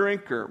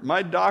non-drinker.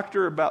 My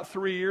doctor about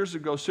 3 years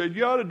ago said,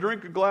 you ought to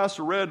drink a glass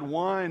of red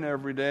wine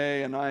every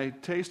day, and I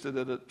tasted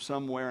it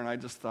somewhere, and I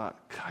just thought,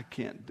 I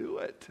can't do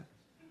it.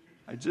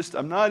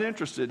 I'm not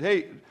interested.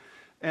 Hey,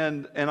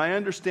 and I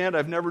understand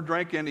I've never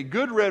drank any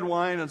good red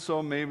wine, and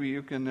so maybe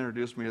you can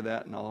introduce me to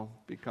that, and I'll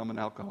become an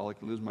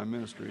alcoholic and lose my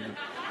ministry.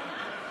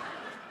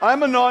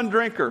 I'm a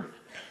non-drinker.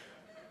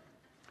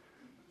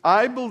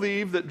 I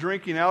believe that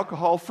drinking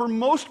alcohol for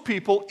most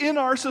people in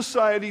our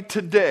society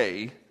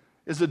today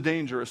is a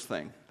dangerous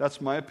thing.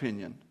 That's my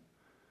opinion.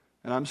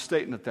 And I'm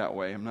stating it that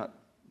way. I'm not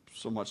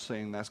so much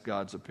saying that's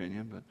God's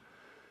opinion, but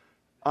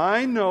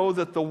I know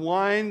that the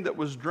wine that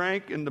was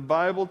drank in the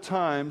Bible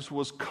times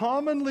was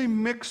commonly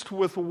mixed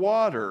with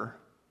water,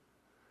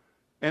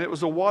 and it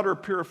was a water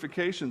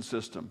purification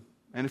system.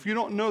 And if you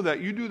don't know that,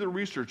 you do the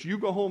research. You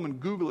go home and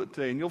Google it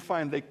today, and you'll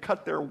find they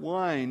cut their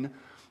wine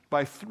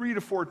by 3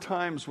 to 4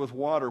 times with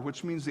water,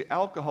 which means the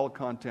alcohol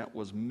content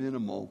was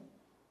minimal.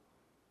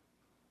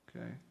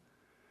 Okay?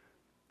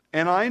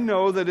 And I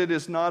know that it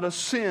is not a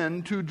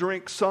sin to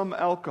drink some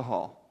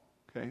alcohol.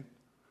 Okay?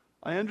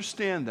 I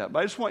understand that, but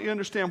I just want you to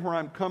understand where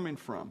I'm coming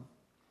from.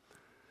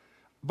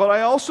 But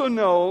I also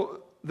know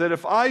that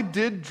if I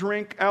did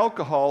drink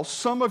alcohol,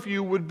 some of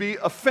you would be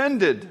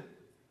offended.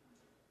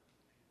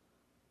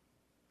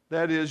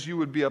 That is, you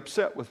would be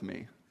upset with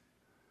me.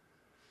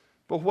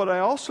 But what I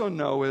also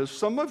know is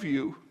some of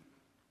you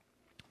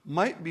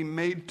might be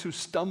made to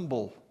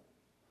stumble,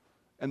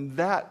 and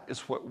that is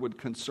what would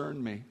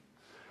concern me.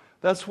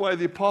 That's why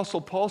the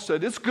Apostle Paul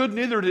said, it's good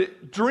neither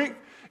to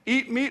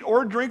eat meat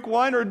or drink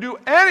wine or do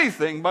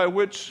anything by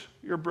which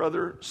your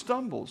brother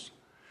stumbles.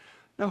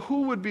 Now,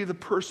 who would be the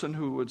person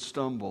who would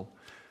stumble?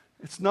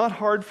 It's not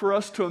hard for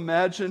us to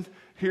imagine,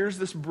 here's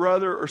this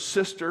brother or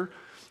sister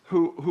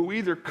who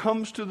either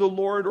comes to the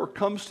Lord or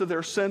comes to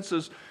their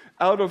senses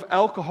out of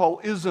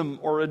alcoholism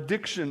or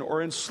addiction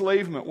or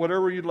enslavement,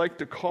 whatever you'd like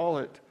to call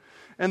it.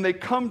 And they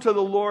come to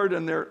the Lord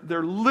and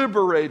they're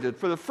liberated.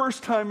 For the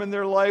first time in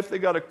their life, they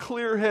got a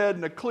clear head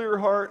and a clear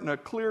heart and a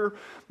clear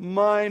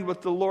mind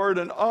with the Lord,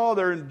 and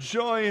they're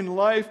enjoying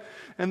life.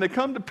 And they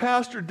come to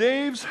Pastor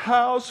Dave's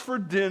house for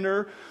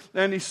dinner,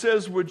 and he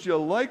says, would you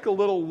like a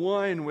little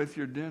wine with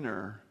your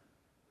dinner?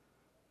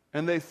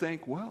 And they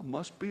think, well,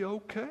 must be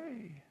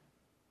okay.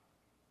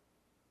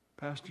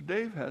 Pastor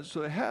Dave has,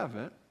 so they have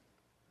it.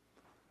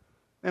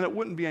 And it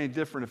wouldn't be any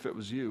different if it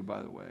was you,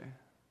 by the way.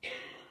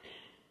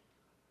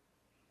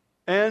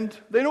 And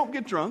they don't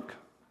get drunk,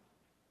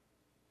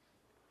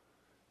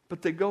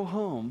 but they go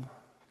home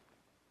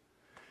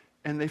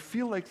and they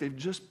feel like they've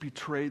just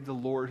betrayed the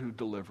Lord who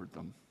delivered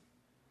them.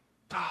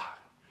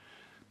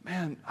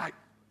 man,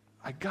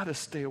 I got to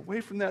stay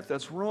away from that.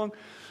 That's wrong.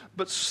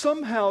 But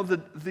somehow the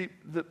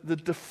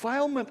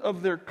defilement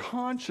of their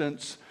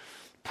conscience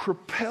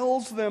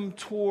propels them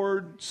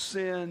toward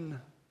sin.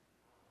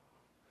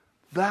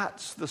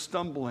 That's the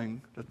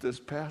stumbling that this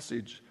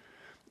passage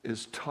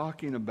is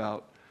talking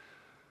about.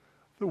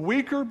 The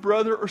weaker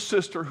brother or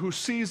sister who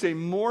sees a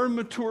more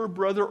mature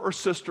brother or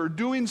sister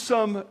doing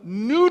some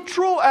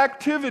neutral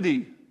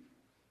activity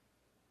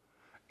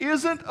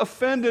isn't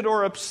offended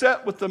or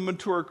upset with the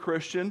mature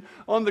Christian.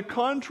 On the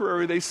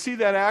contrary, they see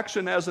that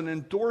action as an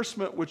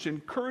endorsement which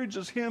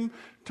encourages him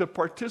to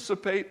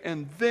participate,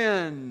 and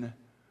then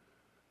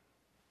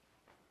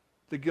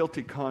the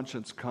guilty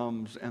conscience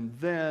comes, and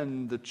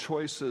then the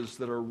choices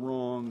that are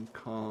wrong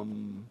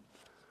come.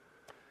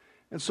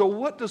 And so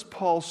what does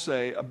Paul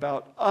say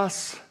about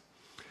us?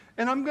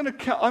 And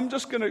I'm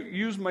just going to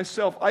use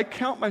myself. I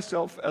count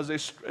myself as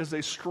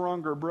a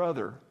stronger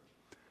brother.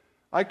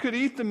 I could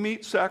eat the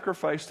meat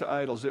sacrificed to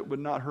idols. It would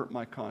not hurt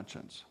my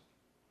conscience.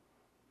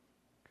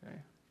 Okay?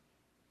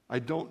 I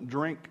don't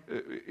drink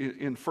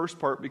in first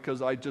part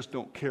because I just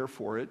don't care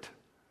for it.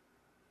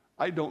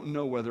 I don't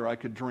know whether I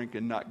could drink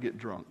and not get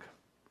drunk.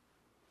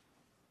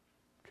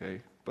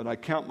 Okay? But I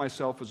count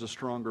myself as a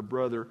stronger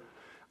brother.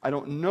 I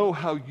don't know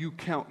how you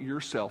count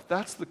yourself.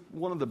 That's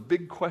one of the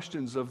big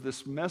questions of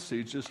this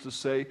message, is to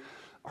say,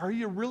 are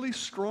you really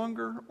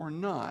stronger or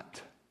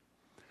not?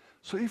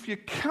 So if you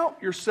count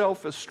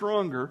yourself as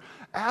stronger,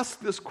 ask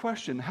this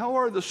question: how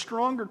are the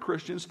stronger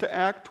Christians to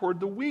act toward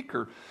the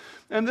weaker?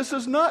 And this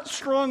is not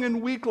strong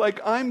and weak like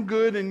I'm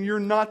good and you're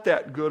not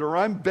that good, or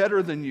I'm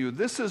better than you.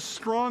 This is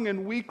strong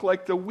and weak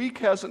like the weak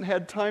hasn't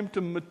had time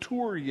to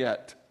mature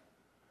yet.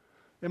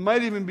 It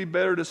might even be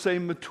better to say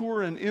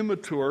mature and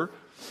immature.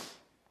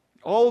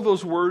 All of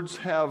those words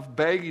have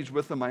baggage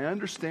with them. I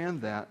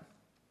understand that.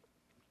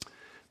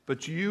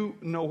 But you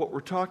know what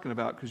we're talking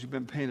about because you've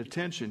been paying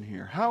attention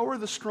here. How are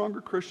the stronger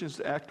Christians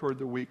to act toward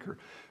the weaker?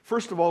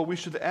 First of all, we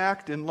should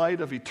act in light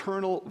of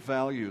eternal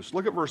values.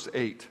 Look at verse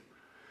 8.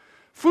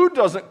 Food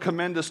doesn't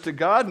commend us to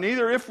God.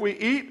 Neither if we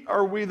eat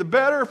are we the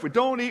better. If we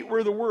don't eat,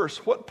 we're the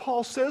worse. What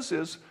Paul says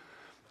is,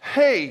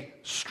 hey,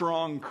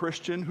 strong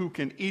Christian who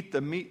can eat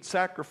the meat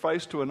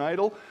sacrificed to an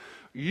idol,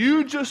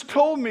 you just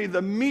told me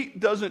the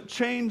meat doesn't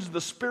change the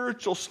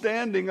spiritual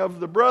standing of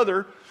the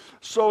brother,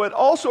 so it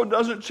also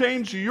doesn't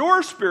change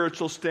your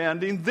spiritual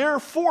standing.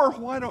 Therefore,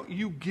 why don't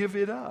you give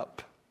it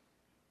up?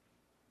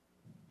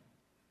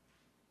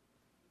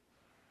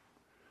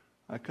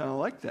 I kind of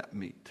like that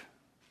meat.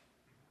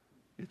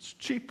 It's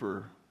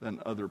cheaper than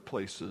other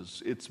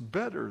places. It's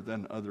better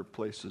than other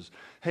places.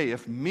 Hey,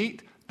 if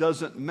meat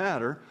doesn't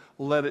matter,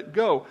 let it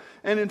go.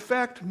 And in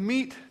fact,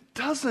 meat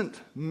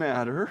doesn't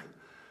matter.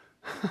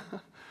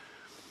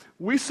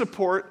 We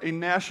support a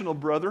national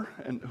brother,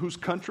 and whose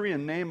country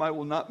and name I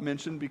will not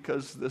mention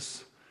because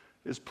this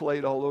is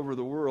played all over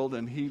the world,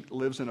 and he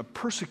lives in a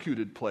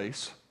persecuted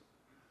place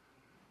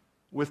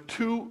with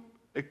two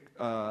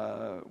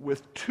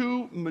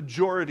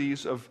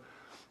majorities of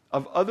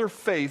other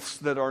faiths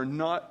that are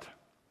not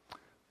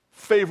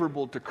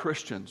favorable to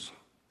Christians.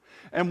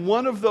 And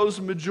one of those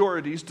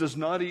majorities does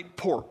not eat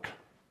pork.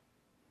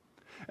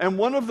 And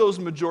one of those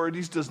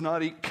majorities does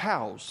not eat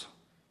cows.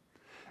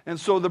 And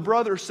so the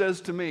brother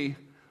says to me,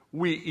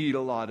 we eat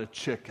a lot of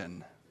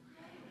chicken.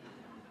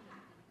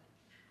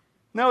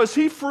 Now, is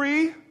he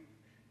free?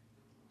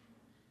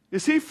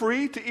 Is he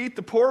free to eat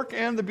the pork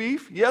and the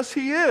beef? Yes,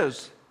 he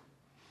is.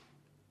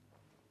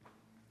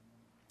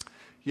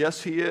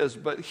 Yes, he is.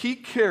 But he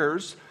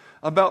cares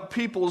about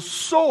people's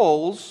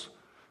souls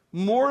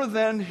more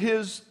than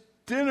his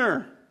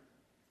dinner.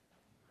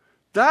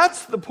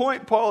 That's the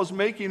point Paul is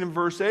making in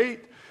verse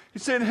 8.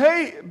 He's saying,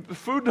 hey,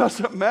 food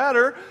doesn't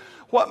matter.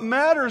 What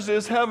matters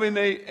is having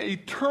an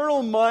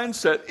eternal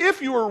mindset. If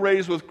you were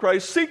raised with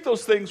Christ, seek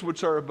those things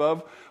which are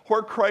above,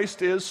 where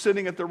Christ is,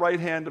 sitting at the right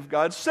hand of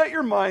God. Set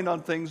your mind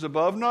on things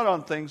above, not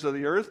on things of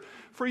the earth.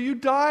 For you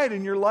died,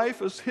 and your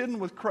life is hidden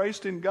with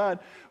Christ in God.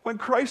 When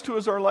Christ, who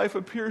is our life,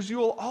 appears, you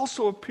will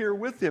also appear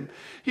with him.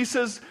 He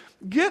says,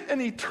 get an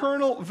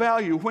eternal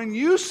value. When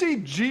you see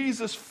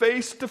Jesus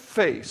face to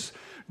face,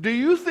 do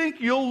you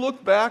think you'll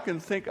look back and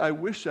think, I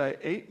wish I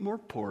ate more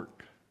pork?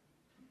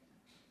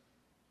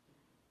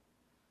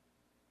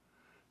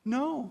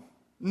 No.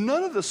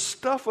 None of the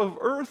stuff of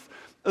earth,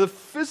 the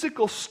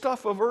physical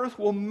stuff of earth,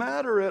 will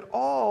matter at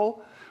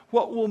all.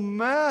 What will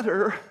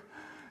matter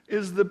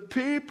is the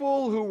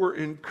people who were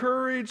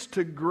encouraged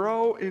to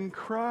grow in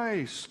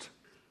Christ.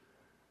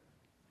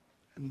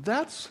 And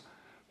that's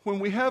when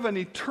we have an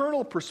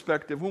eternal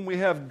perspective, when we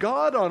have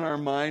God on our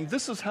mind,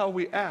 this is how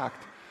we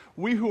act.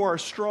 We who are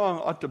strong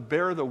ought to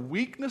bear the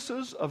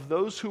weaknesses of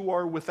those who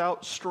are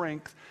without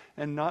strength,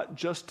 and not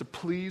just to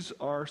please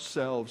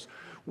ourselves.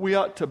 We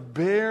ought to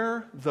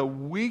bear the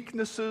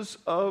weaknesses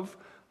of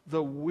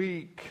the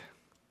weak.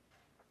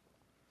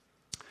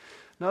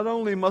 Not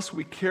only must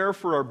we care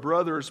for our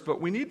brothers, but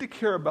we need to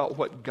care about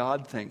what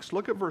God thinks.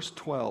 Look at verse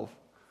 12.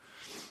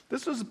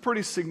 This is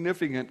pretty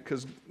significant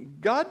because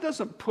God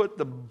doesn't put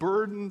the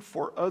burden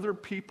for other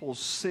people's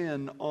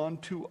sin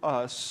onto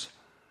us,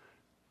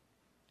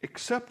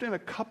 except in a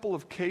couple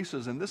of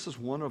cases, and this is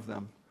one of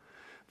them.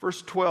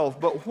 Verse 12,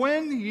 but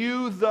when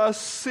you thus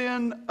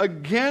sin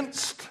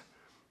against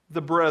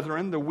the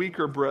brethren, the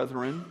weaker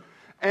brethren,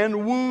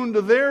 and wound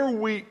their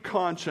weak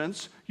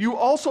conscience, you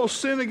also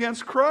sin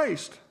against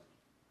Christ.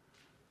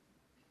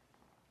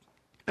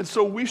 And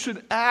so we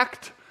should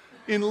act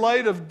in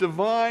light of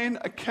divine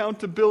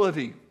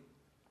accountability.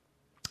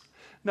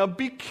 Now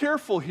be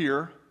careful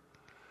here.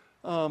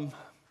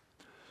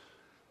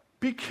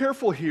 Be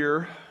careful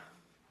here.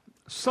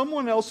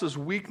 Someone else's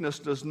weakness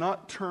does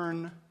not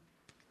turn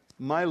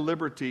my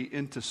liberty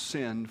into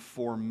sin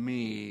for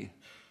me.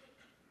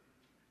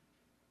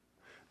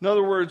 In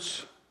other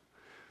words,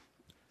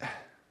 let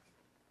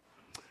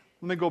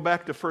me go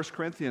back to 1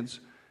 Corinthians.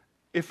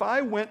 If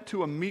I went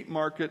to a meat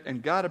market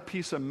and got a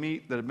piece of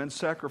meat that had been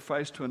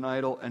sacrificed to an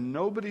idol and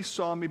nobody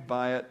saw me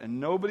buy it and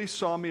nobody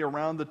saw me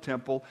around the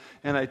temple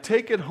and I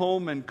take it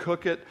home and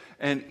cook it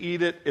and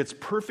eat it, it's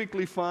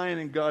perfectly fine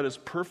and God is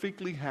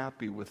perfectly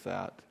happy with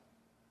that.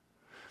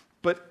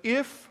 But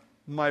if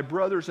my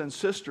brothers and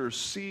sisters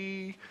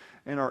see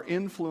and are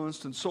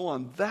influenced and so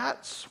on,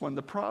 that's when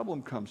the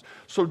problem comes.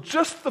 So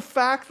just the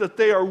fact that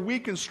they are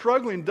weak and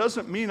struggling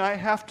doesn't mean I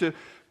have to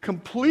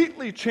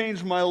completely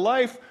change my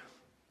life,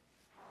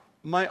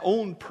 my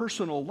own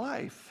personal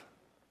life.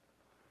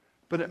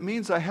 But it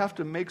means I have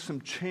to make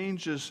some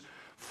changes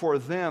for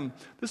them.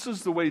 This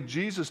is the way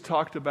Jesus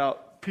talked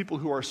about people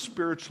who are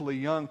spiritually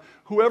young.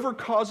 Whoever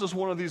causes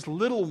one of these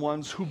little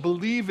ones who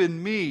believe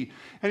in me,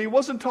 and he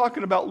wasn't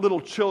talking about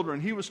little children,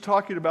 he was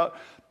talking about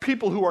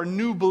people who are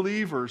new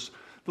believers,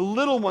 the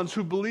little ones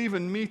who believe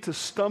in me to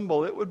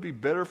stumble, it would be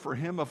better for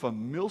him if a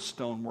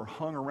millstone were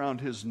hung around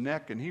his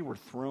neck and he were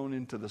thrown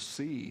into the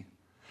sea.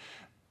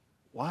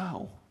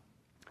 Wow.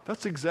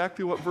 That's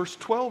exactly what verse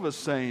 12 is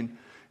saying.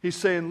 He's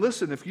saying,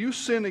 listen, if you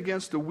sin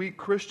against a weak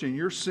Christian,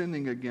 you're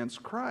sinning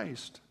against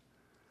Christ.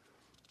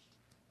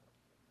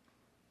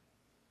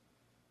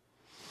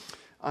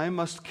 I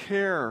must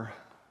care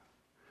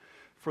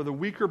for the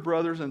weaker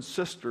brothers and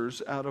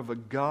sisters out of a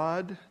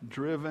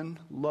God-driven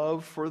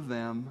love for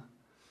them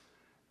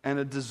and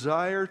a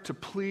desire to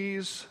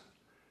please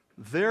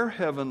their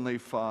heavenly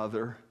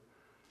Father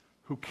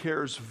who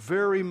cares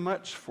very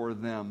much for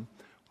them,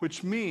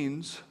 which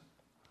means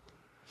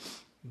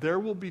there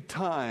will be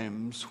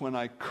times when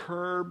I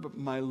curb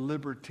my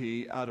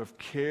liberty out of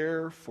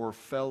care for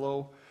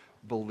fellow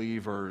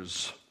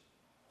believers.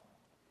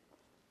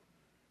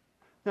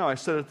 Now, I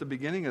said at the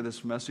beginning of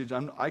this message,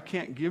 I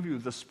can't give you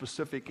the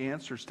specific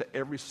answers to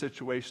every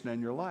situation in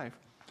your life.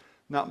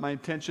 Not my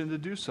intention to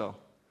do so.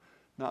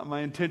 Not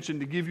my intention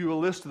to give you a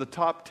list of the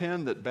top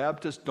 10 that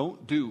Baptists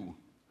don't do.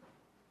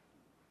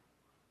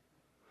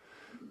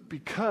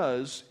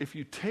 Because if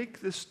you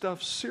take this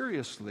stuff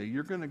seriously,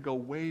 you're going to go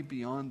way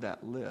beyond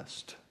that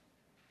list.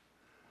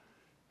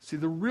 See,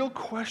 the real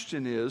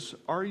question is,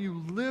 are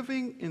you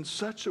living in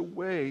such a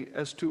way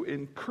as to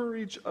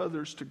encourage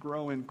others to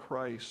grow in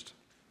Christ?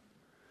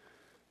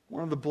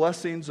 One of the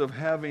blessings of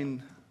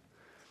having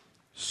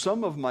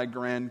some of my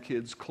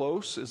grandkids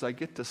close is I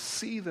get to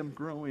see them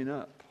growing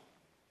up.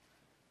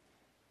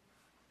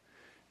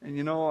 And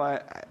you know,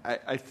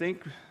 I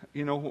think,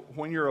 you know,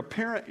 when you're a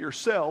parent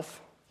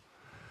yourself,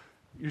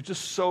 you're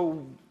just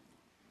so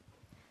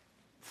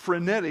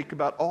frenetic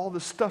about all the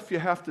stuff you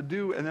have to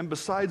do. And then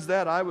besides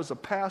that, I was a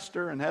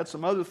pastor and had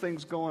some other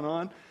things going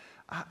on.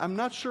 I'm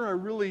not sure I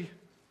really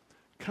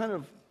kind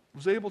of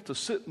was able to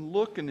sit and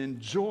look and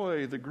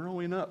enjoy the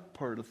growing up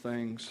part of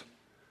things.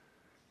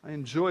 I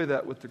enjoy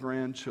that with the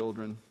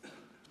grandchildren.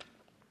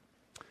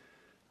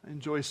 I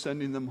enjoy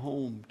sending them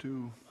home,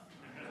 too.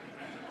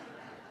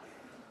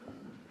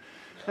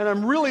 And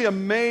I'm really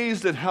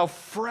amazed at how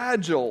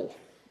fragile.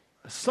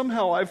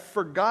 Somehow I've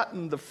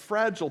forgotten the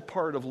fragile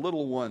part of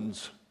little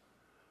ones.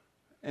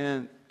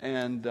 And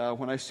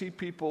when I see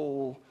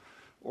people,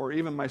 or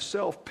even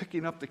myself,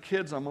 picking up the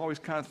kids, I'm always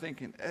kind of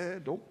thinking,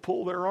 don't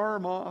pull their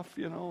arm off,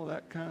 you know,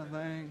 that kind of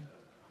thing.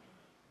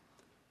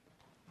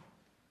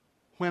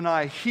 When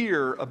I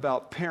hear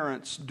about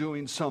parents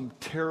doing some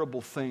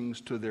terrible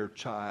things to their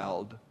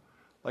child,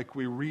 like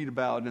we read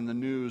about in the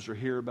news or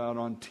hear about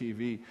on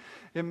TV,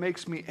 it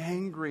makes me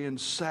angry and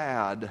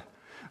sad.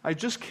 I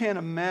just can't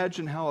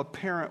imagine how a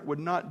parent would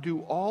not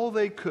do all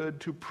they could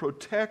to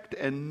protect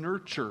and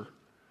nurture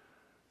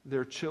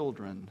their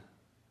children.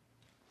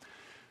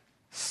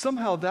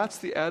 Somehow that's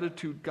the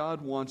attitude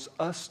God wants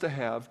us to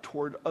have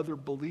toward other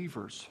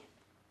believers,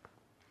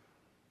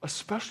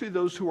 especially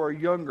those who are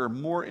younger,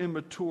 more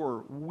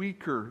immature,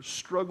 weaker,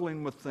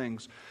 struggling with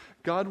things.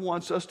 God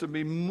wants us to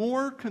be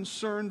more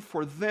concerned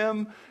for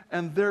them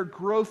and their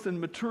growth and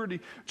maturity.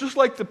 Just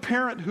like the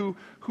parent who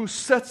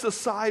sets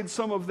aside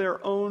some of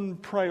their own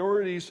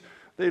priorities,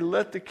 they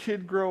let the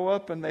kid grow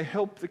up and they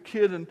help the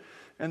kid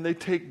and they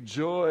take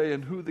joy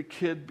in who the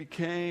kid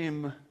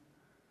became.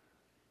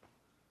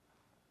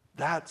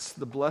 That's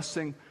the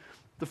blessing.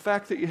 The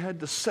fact that you had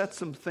to set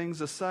some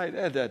things aside,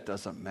 that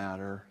doesn't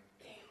matter.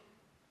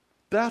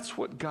 That's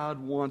what God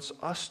wants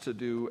us to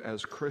do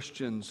as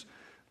Christians.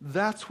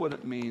 That's what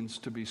it means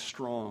to be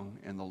strong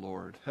in the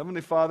Lord.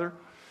 Heavenly Father,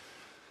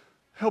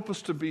 help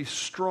us to be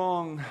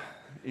strong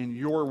in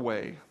your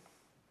way.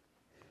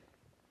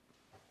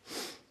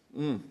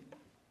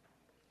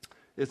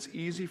 It's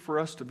easy for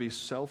us to be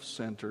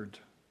self-centered.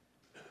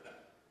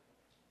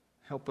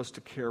 Help us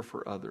to care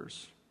for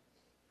others.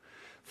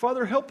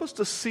 Father, help us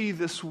to see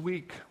this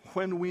week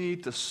when we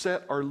need to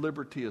set our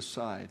liberty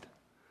aside.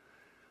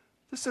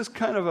 This is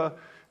kind of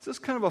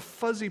a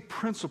fuzzy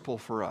principle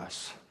for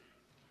us.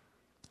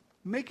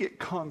 Make it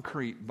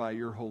concrete by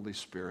your Holy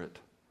Spirit.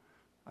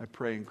 I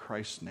pray in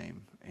Christ's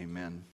name, amen.